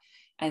do not.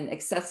 And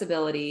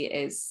accessibility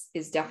is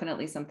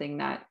definitely something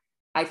that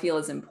I feel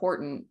is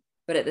important.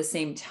 But at the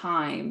same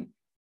time,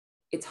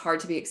 it's hard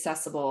to be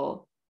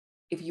accessible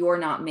if you're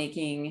not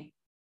making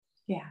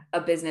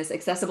a business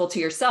accessible to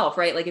yourself,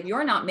 right? Like if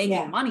you're not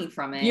making money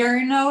from it,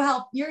 you're no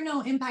help, you're no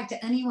impact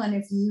to anyone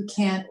if you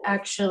can't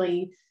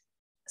actually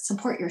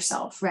support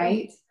yourself,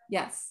 right?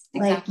 Yes,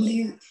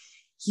 exactly. Like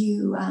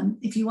you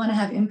if you want to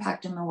have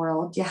impact in the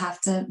world, you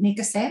have to make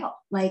a sale.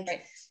 Like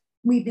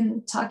we've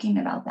been talking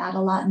about that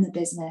a lot in the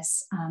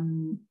business.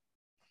 I'm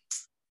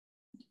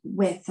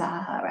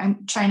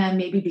trying to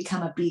maybe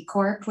become a B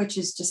Corp, which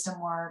is just a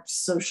more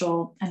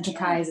social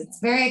enterprise. It's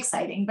very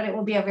exciting, but it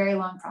will be a very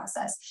long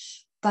process.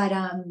 But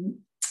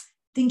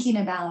thinking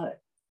about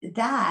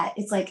that,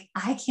 it's like,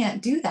 I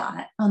can't do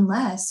that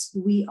unless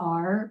we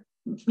are,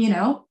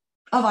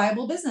 a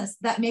viable business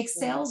that makes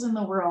sales in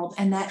the world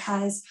and that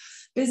has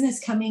business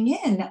coming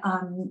in.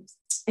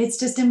 It's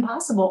just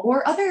impossible.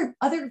 Or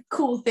other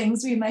cool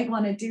things we might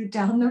want to do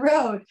down the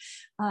road.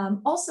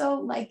 Also,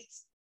 like,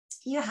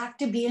 you have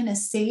to be in a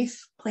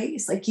safe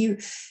place, like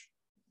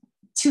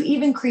to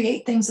even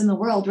create things in the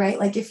world, right?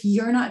 Like if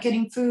you're not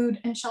getting food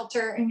and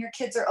shelter and your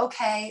kids are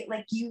okay,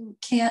 like you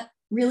can't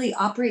really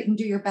operate and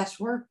do your best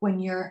work when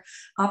you're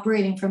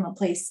operating from a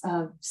place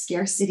of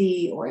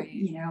scarcity or,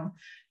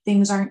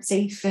 things aren't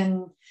safe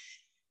and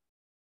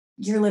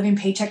you're living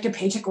paycheck to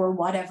paycheck or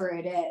whatever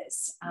it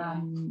is.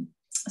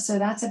 So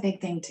that's a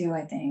big thing too,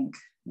 I think.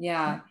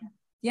 Yeah,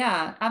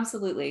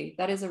 absolutely.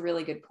 That is a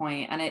really good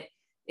point. And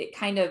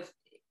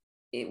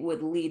it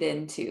would lead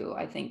into,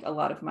 I think, a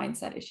lot of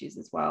mindset issues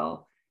as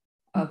well,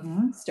 of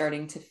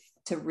starting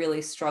to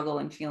really struggle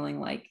and feeling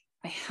like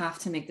I have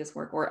to make this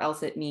work or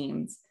else it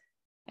means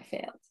I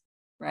failed.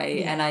 Right.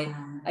 Yeah. And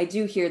I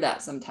do hear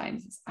that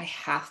sometimes. I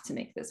have to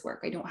make this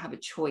work. I don't have a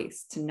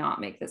choice to not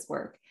make this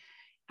work.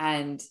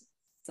 And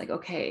it's like,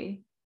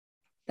 okay,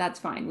 that's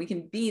fine. We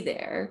can be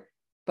there,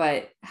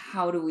 but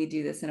how do we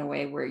do this in a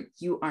way where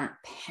you aren't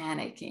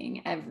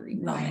panicking every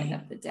moment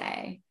of the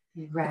day?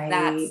 Right.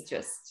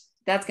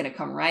 That's going to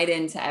come right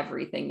into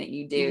everything that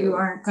you do. You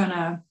aren't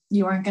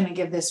going to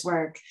give this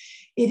work.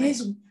 It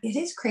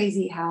is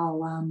crazy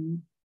how,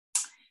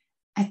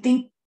 I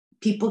think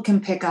people can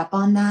pick up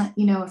on that.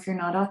 If you're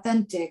not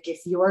authentic,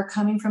 if you're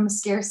coming from a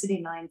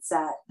scarcity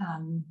mindset,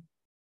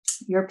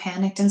 you're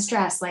panicked and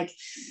stressed, like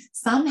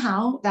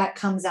somehow that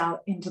comes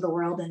out into the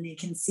world and they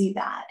can see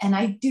that. And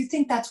I do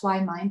think that's why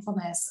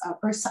mindfulness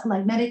or something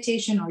like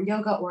meditation or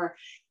yoga or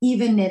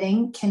even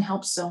knitting can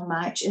help so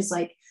much, is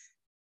like,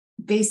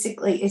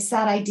 basically it's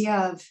that idea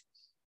of,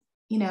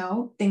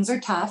 things are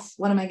tough.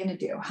 What am I going to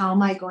do? How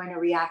am I going to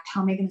react?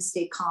 How am I going to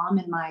stay calm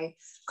in my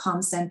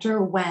calm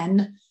center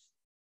when,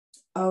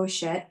 oh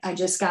shit, I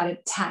just got a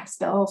tax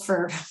bill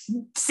for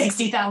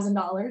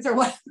 $60,000 or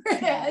whatever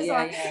it is,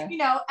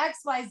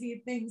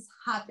 XYZ things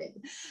happen.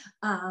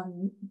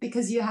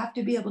 Because you have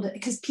to be able to,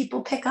 because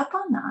people pick up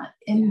on that.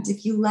 And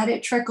if you let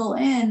it trickle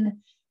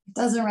in, it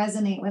doesn't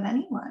resonate with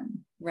anyone.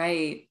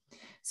 Right.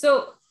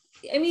 So,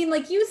 I mean,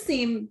 like you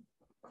seem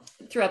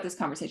throughout this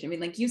conversation,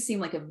 you seem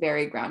like a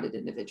very grounded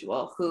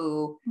individual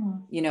who,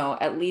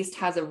 at least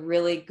has a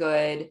really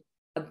good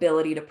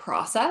ability to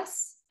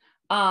process.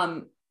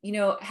 Have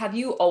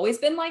you always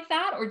been like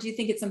that? Or do you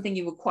think it's something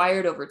you've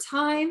acquired over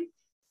time?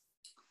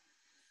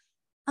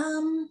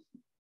 I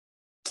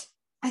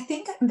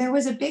think there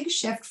was a big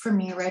shift for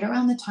me right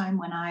around the time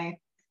when I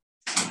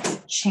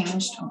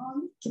changed.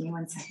 Give me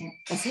 1 second.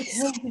 That's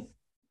okay.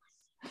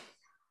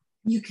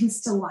 You can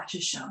still watch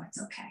a show.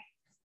 It's okay.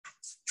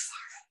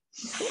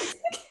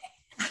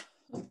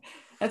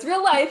 That's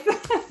real life.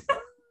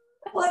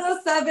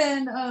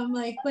 107.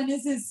 Like, when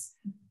is this?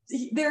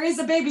 There is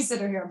a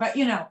babysitter here, but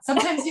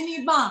sometimes you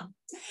need mom.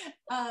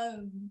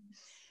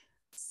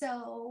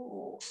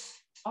 So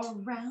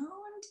around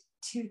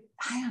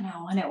I don't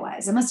know when it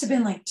was. It must have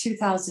been like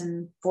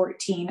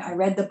 2014. I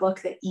read the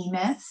book, The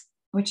E-Myth,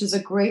 which is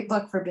a great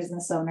book for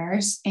business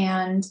owners.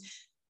 And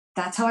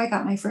that's how I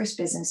got my first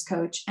business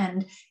coach.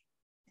 And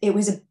it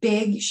was a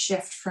big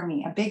shift for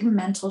me, a big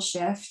mental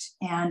shift.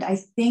 And I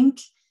think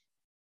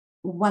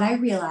what I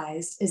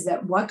realized is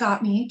that what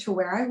got me to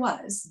where I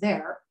was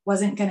there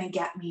wasn't going to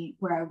get me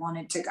where I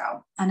wanted to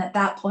go. And at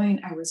that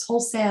point, I was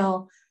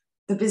wholesale.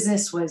 The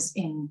business was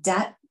in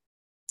debt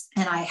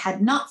and I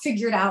had not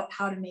figured out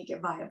how to make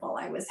it viable.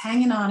 I was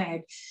hanging on. I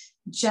had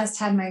just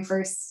had my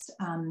first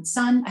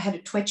son. I had a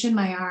twitch in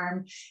my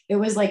arm. It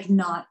was like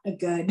not a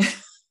good,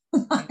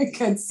 not a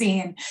good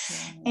scene.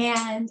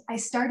 And I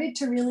started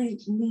to really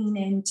lean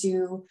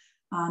into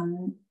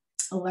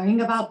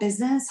learning about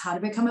business, how to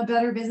become a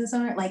better business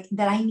owner, like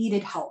that I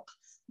needed help,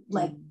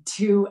 like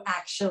to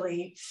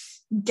actually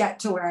get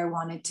to where I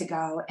wanted to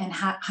go. And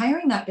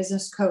hiring that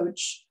business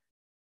coach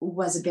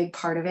was a big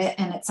part of it.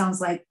 And it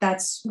sounds like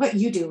that's what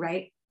you do,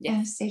 right? Yeah.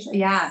 Anastasia?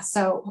 Yeah.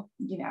 So,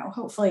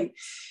 hopefully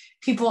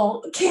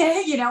people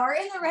can, are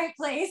in the right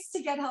place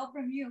to get help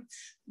from you.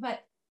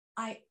 But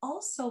I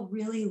also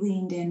really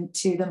leaned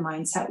into the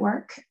mindset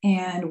work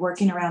and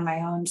working around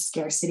my own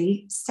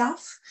scarcity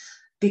stuff,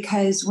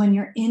 because when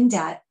you're in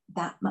debt,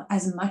 that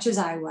as much as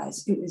I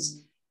was, it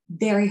was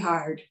very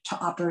hard to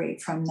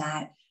operate from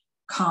that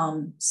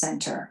calm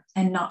center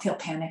and not feel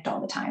panicked all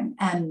the time.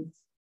 And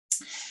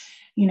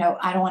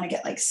I don't want to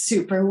get like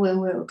super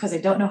woo-woo because I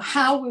don't know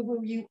how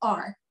woo-woo you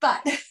are,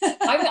 but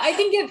I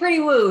can get pretty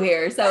woo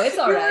here, so it's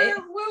all right.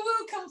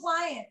 Woo-woo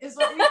compliant is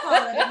what we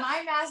call it. In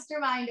my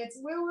mastermind, it's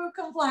woo-woo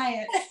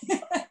compliant.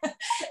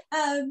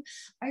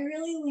 I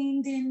really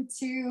leaned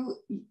into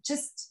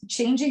just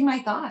changing my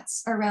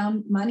thoughts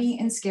around money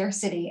and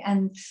scarcity.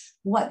 And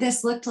what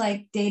this looked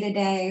like day to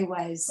day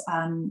was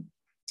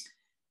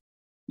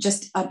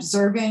just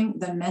observing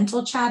the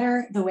mental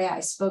chatter, the way I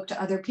spoke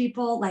to other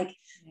people, like,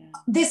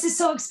 this is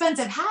so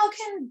expensive. How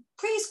can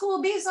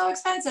preschool be so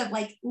expensive?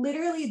 Like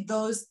literally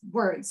those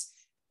words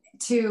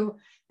to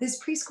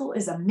this preschool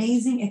is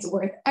amazing. It's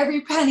worth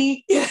every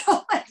penny. Yeah.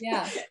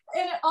 And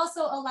it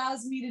also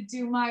allows me to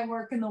do my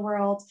work in the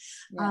world.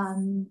 Yes.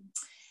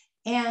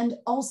 And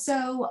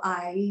also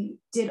I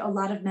did a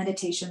lot of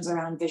meditations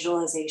around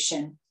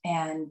visualization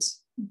and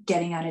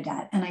getting out of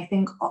debt. And I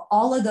think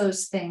all of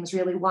those things,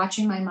 really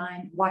watching my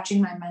mind,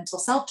 watching my mental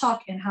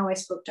self-talk and how I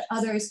spoke to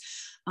others,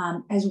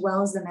 as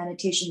well as the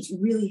meditations,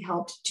 really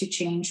helped to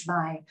change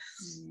my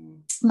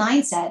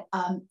mindset.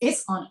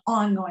 It's an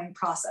ongoing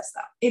process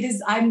though. It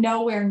is, I'm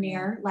nowhere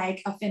near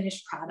like a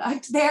finished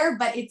product there,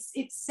 but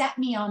it set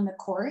me on the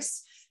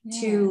course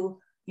to,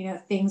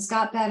 things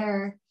got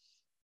better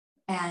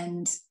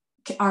and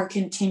are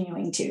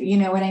continuing to, you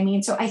know what I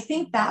mean? So I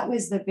think that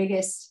was the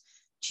biggest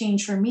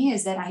change for me,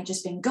 is that I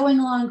just been going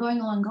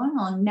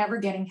along, never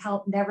getting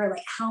help, never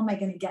like, how am I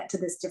going to get to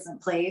this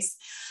different place?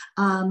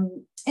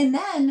 And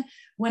then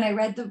when I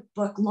read the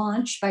book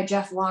Launch by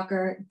Jeff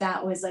Walker,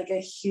 that was like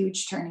a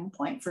huge turning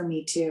point for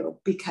me too,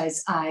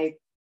 because I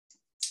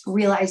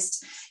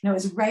realized, it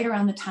was right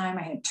around the time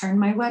I had turned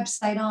my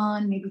website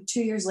on. Maybe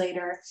 2 years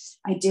later,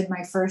 I did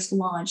my first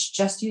launch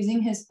just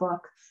using his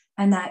book.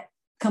 And that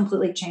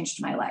completely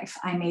changed my life.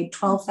 I made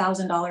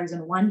 $12,000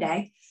 in one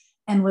day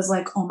and was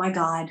like, oh my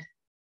God,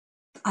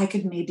 I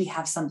could maybe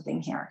have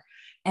something here.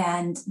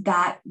 And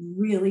that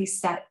really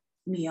set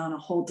me on a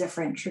whole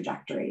different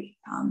trajectory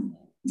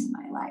in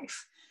my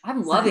life.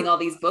 I'm loving all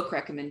these book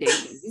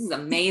recommendations. This is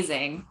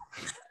amazing.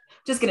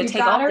 Just going to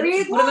take all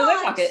this, put them in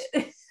my pocket.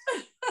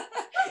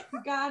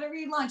 You got to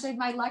read Launch. I have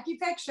my lucky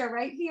picture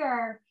right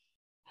here.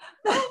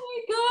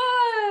 Oh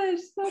my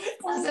gosh.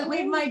 Doesn't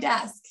leave my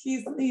desk.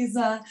 He's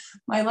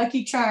my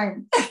lucky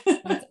charm.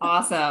 That's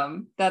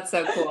awesome. That's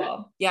so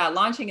cool. Yeah.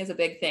 Launching is a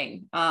big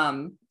thing.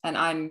 And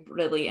I'm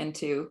really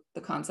into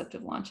the concept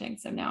of launching.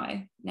 So now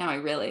I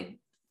really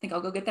think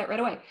I'll go get that right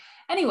away.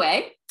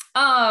 Anyway.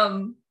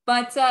 I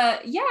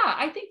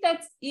think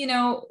that's,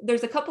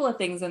 there's a couple of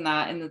things in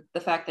that, and the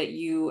fact that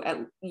you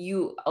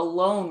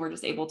alone were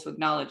just able to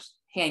acknowledge,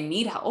 hey, I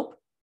need help.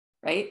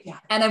 Right. Yeah.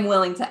 And I'm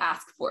willing to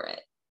ask for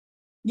it.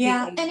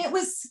 Yeah. And it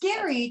was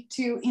scary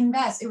to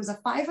invest. It was a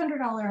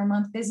 $500 a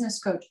month business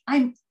coach.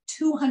 I'm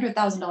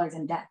 $200,000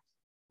 in debt.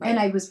 Right. And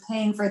I was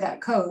paying for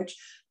that coach,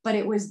 but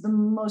it was the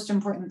most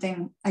important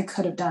thing I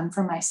could have done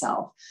for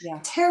myself. Yeah.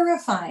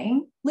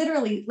 Terrifying,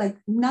 literally, like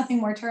nothing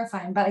more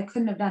terrifying, but I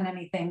couldn't have done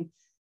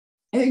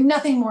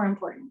nothing more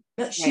important.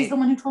 But she's the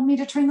one who told me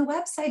to turn the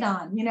website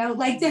on,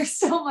 like there's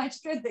so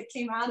much good that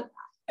came out of that.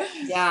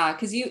 Yeah.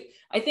 Cause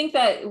I think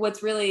that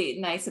what's really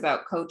nice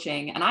about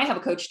coaching, and I have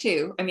a coach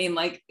too. I mean,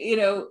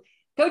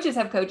 coaches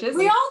have coaches.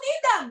 We all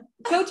need them.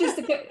 Coaches.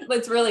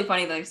 It's really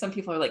funny that some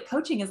people are like,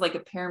 coaching is like a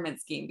pyramid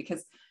scheme,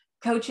 because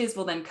coaches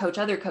will then coach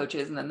other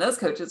coaches, and then those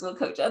coaches will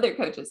coach other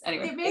coaches.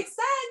 Anyway, it makes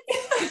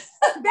sense.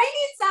 They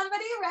need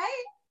somebody,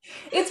 right?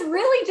 It's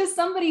really just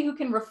somebody who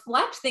can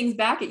reflect things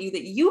back at you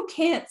that you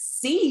can't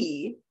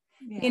see.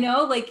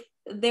 Yeah.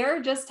 There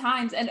are just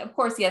times, and of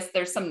course, yes,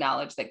 there's some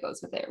knowledge that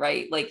goes with it,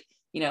 right?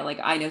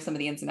 I know some of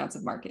the ins and outs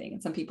of marketing,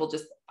 and some people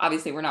just,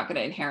 obviously we're not going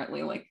to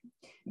inherently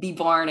be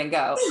born and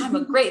go, I'm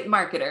a great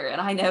marketer and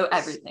I know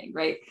everything.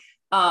 Right.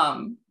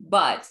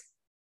 But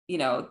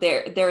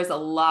there's a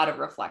lot of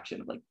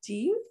reflection of do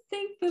you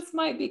think this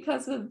might be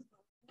because of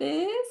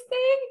this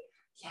thing?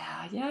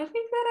 Yeah. I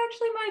think that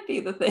actually might be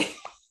the thing.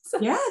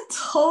 Yeah,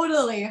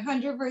 totally.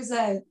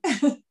 100%.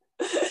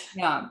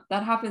 Yeah.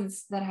 That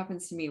happens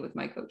to me with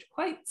my coach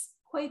quite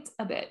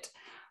a bit.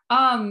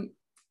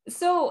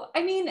 So,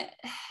 I mean,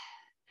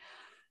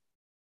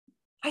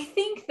 I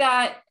think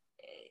that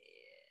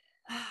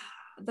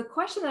the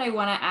question that I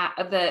want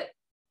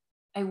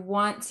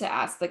to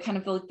ask, the kind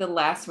of like the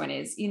last one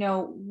is,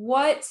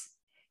 what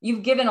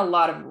you've given a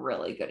lot of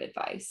really good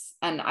advice.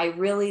 And I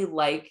really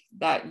like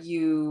that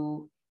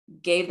you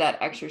gave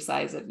that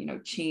exercise of,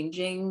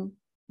 changing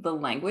the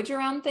language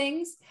around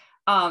things.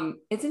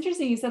 It's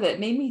interesting you said that. It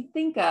made me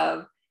think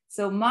of,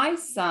 so my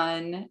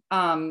son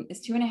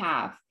is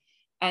 2.5.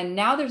 And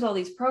now there's all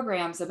these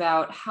programs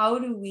about how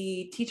do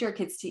we teach our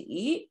kids to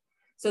eat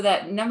so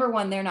that, number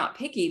one, they're not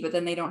picky, but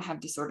then they don't have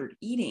disordered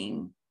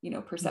eating,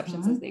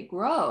 perceptions as they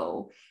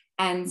grow.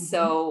 And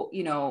so,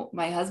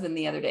 my husband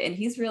the other day, and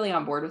he's really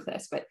on board with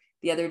this, but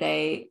the other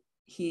day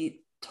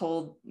he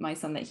told my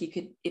son that he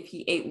could, if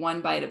he ate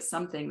one bite of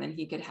something, then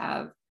he could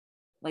have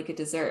like a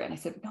dessert. And I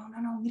said,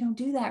 no, we don't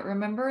do that.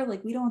 Remember,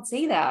 like, we don't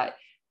say that.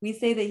 We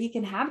say that he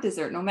can have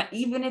dessert no matter,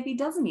 even if he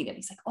doesn't eat it.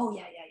 He's like, oh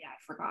yeah.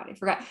 I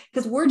forgot.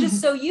 Because we're just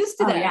so used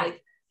to that. Yeah.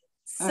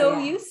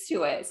 Like used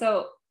to it.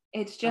 So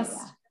it's just,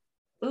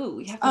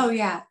 we have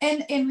to.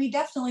 And we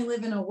definitely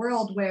live in a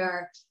world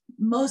where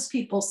most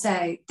people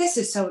say, this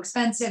is so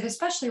expensive,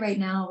 especially right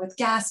now with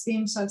gas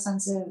being so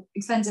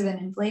expensive and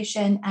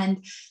inflation.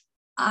 And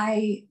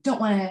I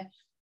don't want to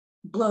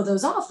blow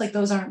those off. Like,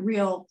 those aren't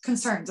real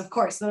concerns. Of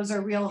course, those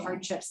are real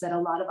hardships that a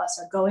lot of us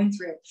are going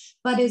through.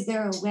 But is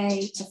there a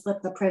way to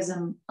flip the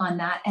prism on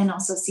that and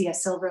also see a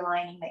silver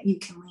lining that you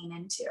can lean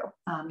into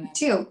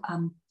too?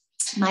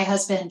 My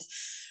husband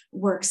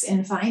works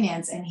in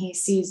finance and he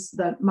sees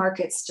the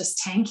markets just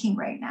tanking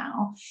right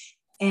now.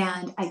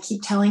 And I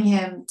keep telling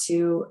him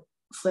to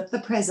flip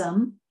the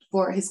prism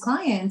for his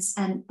clients.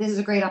 And this is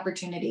a great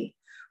opportunity.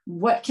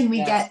 What can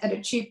we get at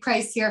a cheap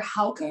price here?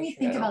 How can we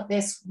think about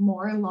this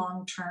more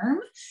long-term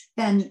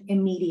than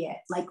immediate?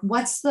 Like,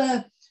 what's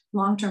the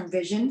long-term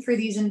vision for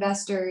these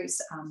investors?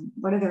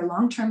 What are their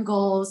long-term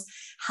goals?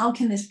 How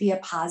can this be a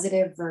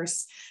positive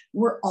versus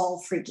we're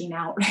all freaking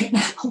out right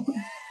now?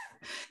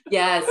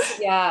 Yes.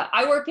 Yeah.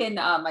 I work in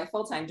my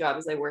full-time job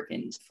is I work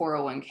in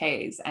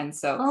 401ks. And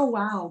so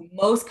the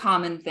most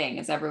common thing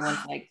is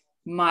everyone's like,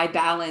 my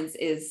balance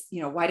is,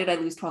 why did I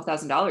lose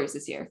 $12,000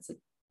 this year? It's like,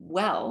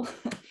 well,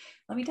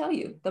 let me tell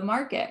you, the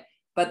market.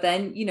 But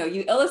then,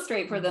 you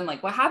illustrate for them,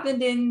 like, what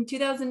happened in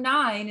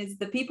 2009 is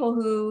the people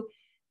who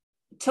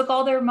took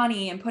all their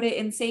money and put it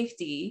in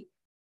safety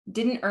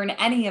didn't earn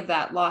any of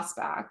that loss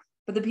back.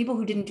 But the people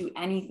who didn't do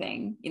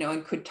anything,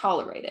 and could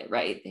tolerate it,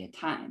 right? They had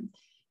time.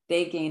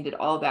 They gained it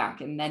all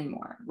back and then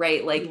more,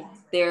 right? Like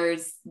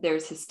there's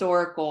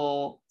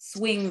historical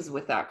swings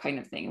with that kind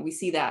of thing. And we've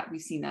seen that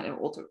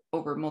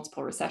over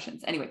multiple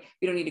recessions. Anyway,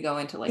 we don't need to go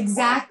into like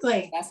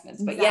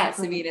investments, but yes,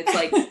 I mean,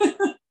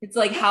 it's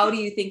like, how do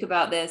you think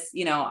about this?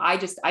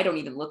 I don't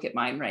even look at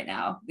mine right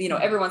now.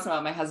 Every once in a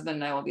while, my husband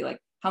and I will be like,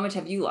 how much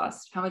have you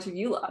lost? How much have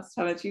you lost?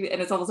 And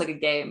it's almost like a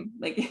game,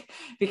 like,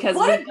 because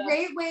what a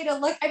great way to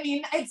look. I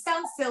mean, it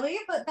sounds silly,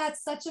 but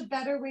that's such a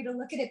better way to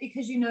look at it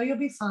because you'll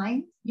be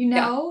fine,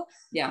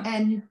 Yeah.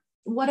 And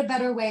what a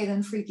better way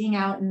than freaking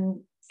out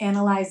and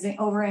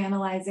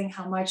overanalyzing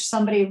how much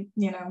somebody,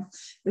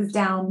 is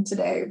down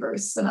today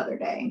versus another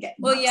day and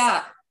getting upset.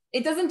 Yeah,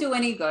 it doesn't do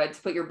any good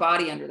to put your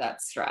body under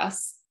that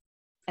stress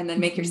and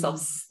then make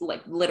yourself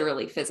like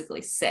literally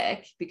physically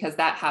sick, because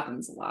that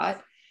happens a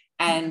lot.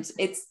 And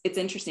it's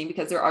interesting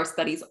because there are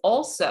studies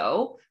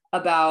also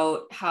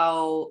about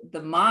how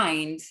the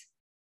mind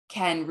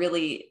can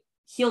really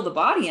heal the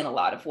body in a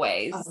lot of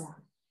ways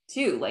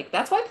too. Like,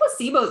 that's why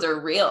placebos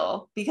are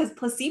real, because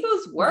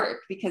placebos work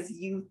because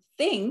you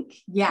think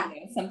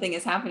something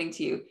is happening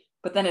to you,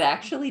 but then it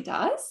actually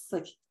does.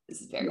 Like,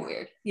 this is very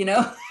weird,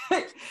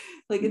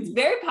 like, it's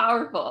very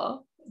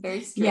powerful,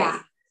 very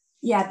strange.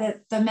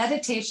 The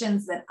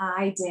meditations that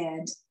I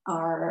did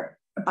are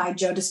by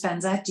Joe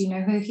Dispenza. Do you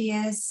know who he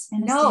is?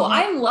 No,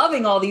 I'm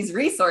loving all these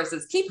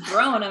resources. Keep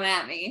throwing them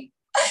at me.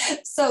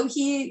 So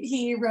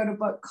he wrote a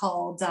book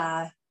called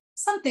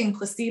something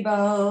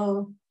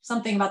about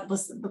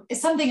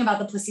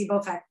the placebo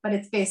effect, but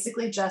it's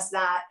basically just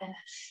that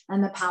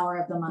and the power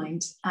of the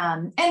mind.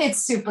 And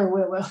it's super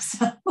woo-woo.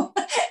 So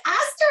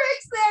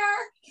asterisk there.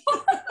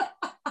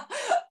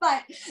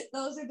 But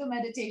those are the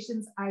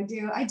meditations I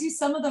do.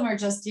 Some of them are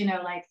just,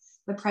 like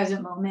the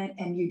present moment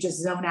and you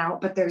just zone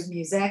out, but there's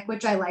music,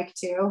 which I like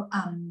too.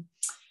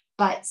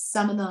 But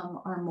some of them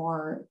are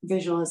more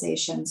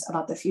visualizations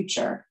about the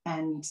future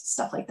and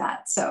stuff like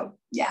that. So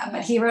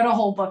but he wrote a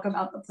whole book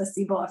about the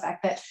placebo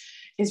effect that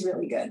is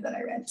really good that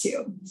I read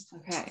too.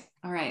 Okay.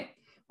 All right.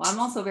 Well, I'm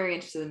also very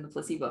interested in the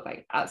placebo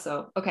effect. I'm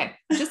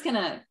just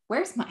gonna,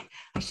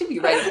 I should be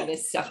writing all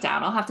this stuff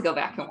down. I'll have to go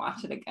back and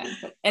watch it again.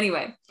 But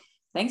anyway,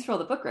 thanks for all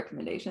the book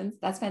recommendations.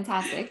 That's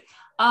fantastic.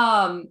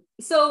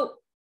 So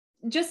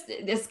just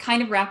this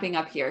kind of wrapping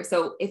up here.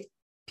 So if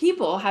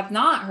people have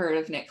not heard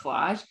of Knit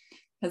Collage,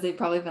 because they've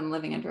probably been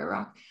living under a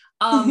rock,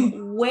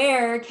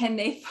 where can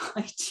they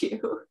find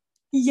you?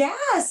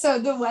 Yeah, so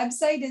the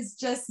website is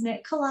just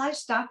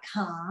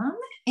knitcollage.com.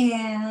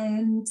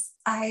 And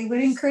I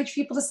would encourage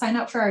people to sign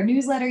up for our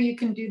newsletter. You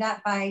can do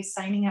that by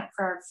signing up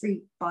for our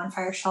free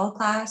bonfire shawl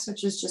class,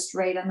 which is just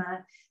right on the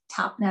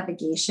top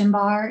navigation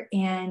bar.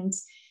 And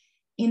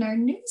in our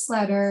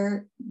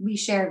newsletter, we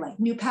share like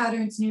new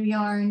patterns, new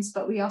yarns,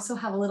 but we also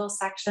have a little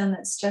section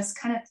that's just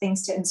kind of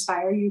things to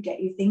inspire you, get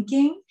you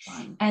thinking.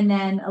 Fun. And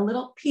then a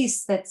little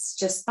piece that's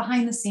just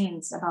behind the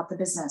scenes about the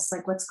business,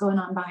 like what's going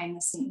on behind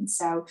the scenes.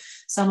 So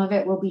some of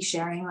it will be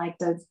sharing like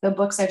the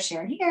books I've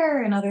shared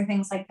here and other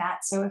things like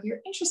that. So if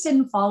you're interested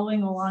in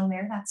following along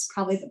there, that's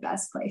probably the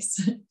best place.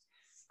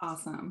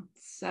 Awesome.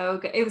 So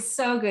good. It was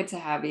so good to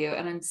have you.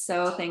 And I'm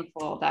so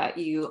thankful that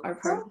you are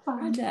part of the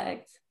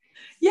project.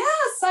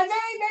 Yes, I'm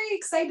very, very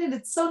excited.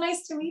 It's so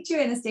nice to meet you,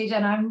 Anastasia.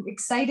 And I'm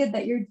excited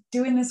that you're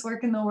doing this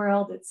work in the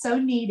world. It's so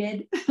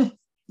needed.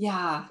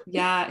 Yeah.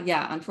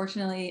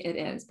 Unfortunately it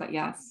is, but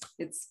yes,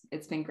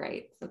 it's been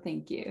great. So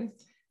thank you.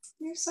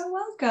 You're so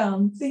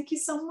welcome. Thank you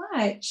so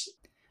much.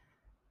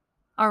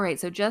 All right.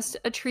 So just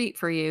a treat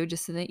for you,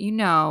 just so that you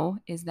know,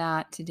 is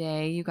that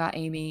today you got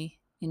Amy.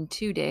 In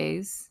 2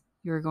 days,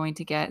 you're going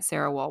to get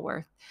Sarah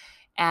Walworth.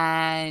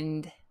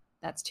 And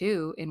that's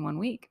 2 in 1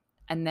 week.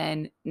 And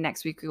then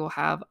next week we will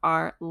have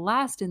our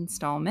last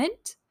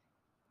installment,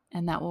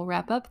 and that will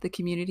wrap up the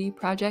community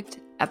project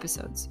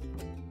episodes.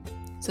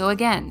 So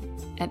again,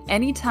 at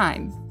any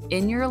time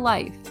in your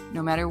life,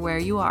 no matter where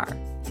you are,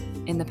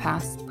 in the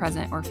past,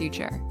 present, or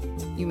future,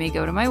 you may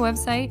go to my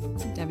website,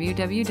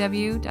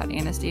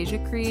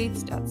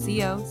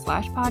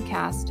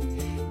 www.anastasiacreates.co/podcast,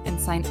 and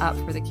sign up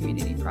for the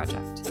community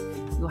project.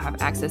 You'll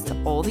have access to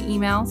all the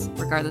emails,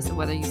 regardless of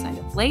whether you signed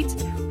up late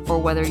or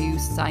whether you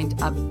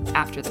signed up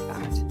after the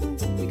fact,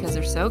 because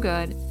they're so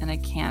good and I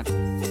can't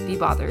be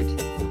bothered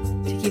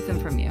to keep them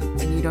from you,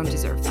 and you don't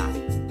deserve that.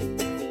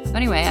 So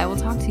anyway, I will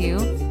talk to you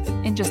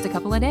in just a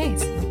couple of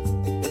days.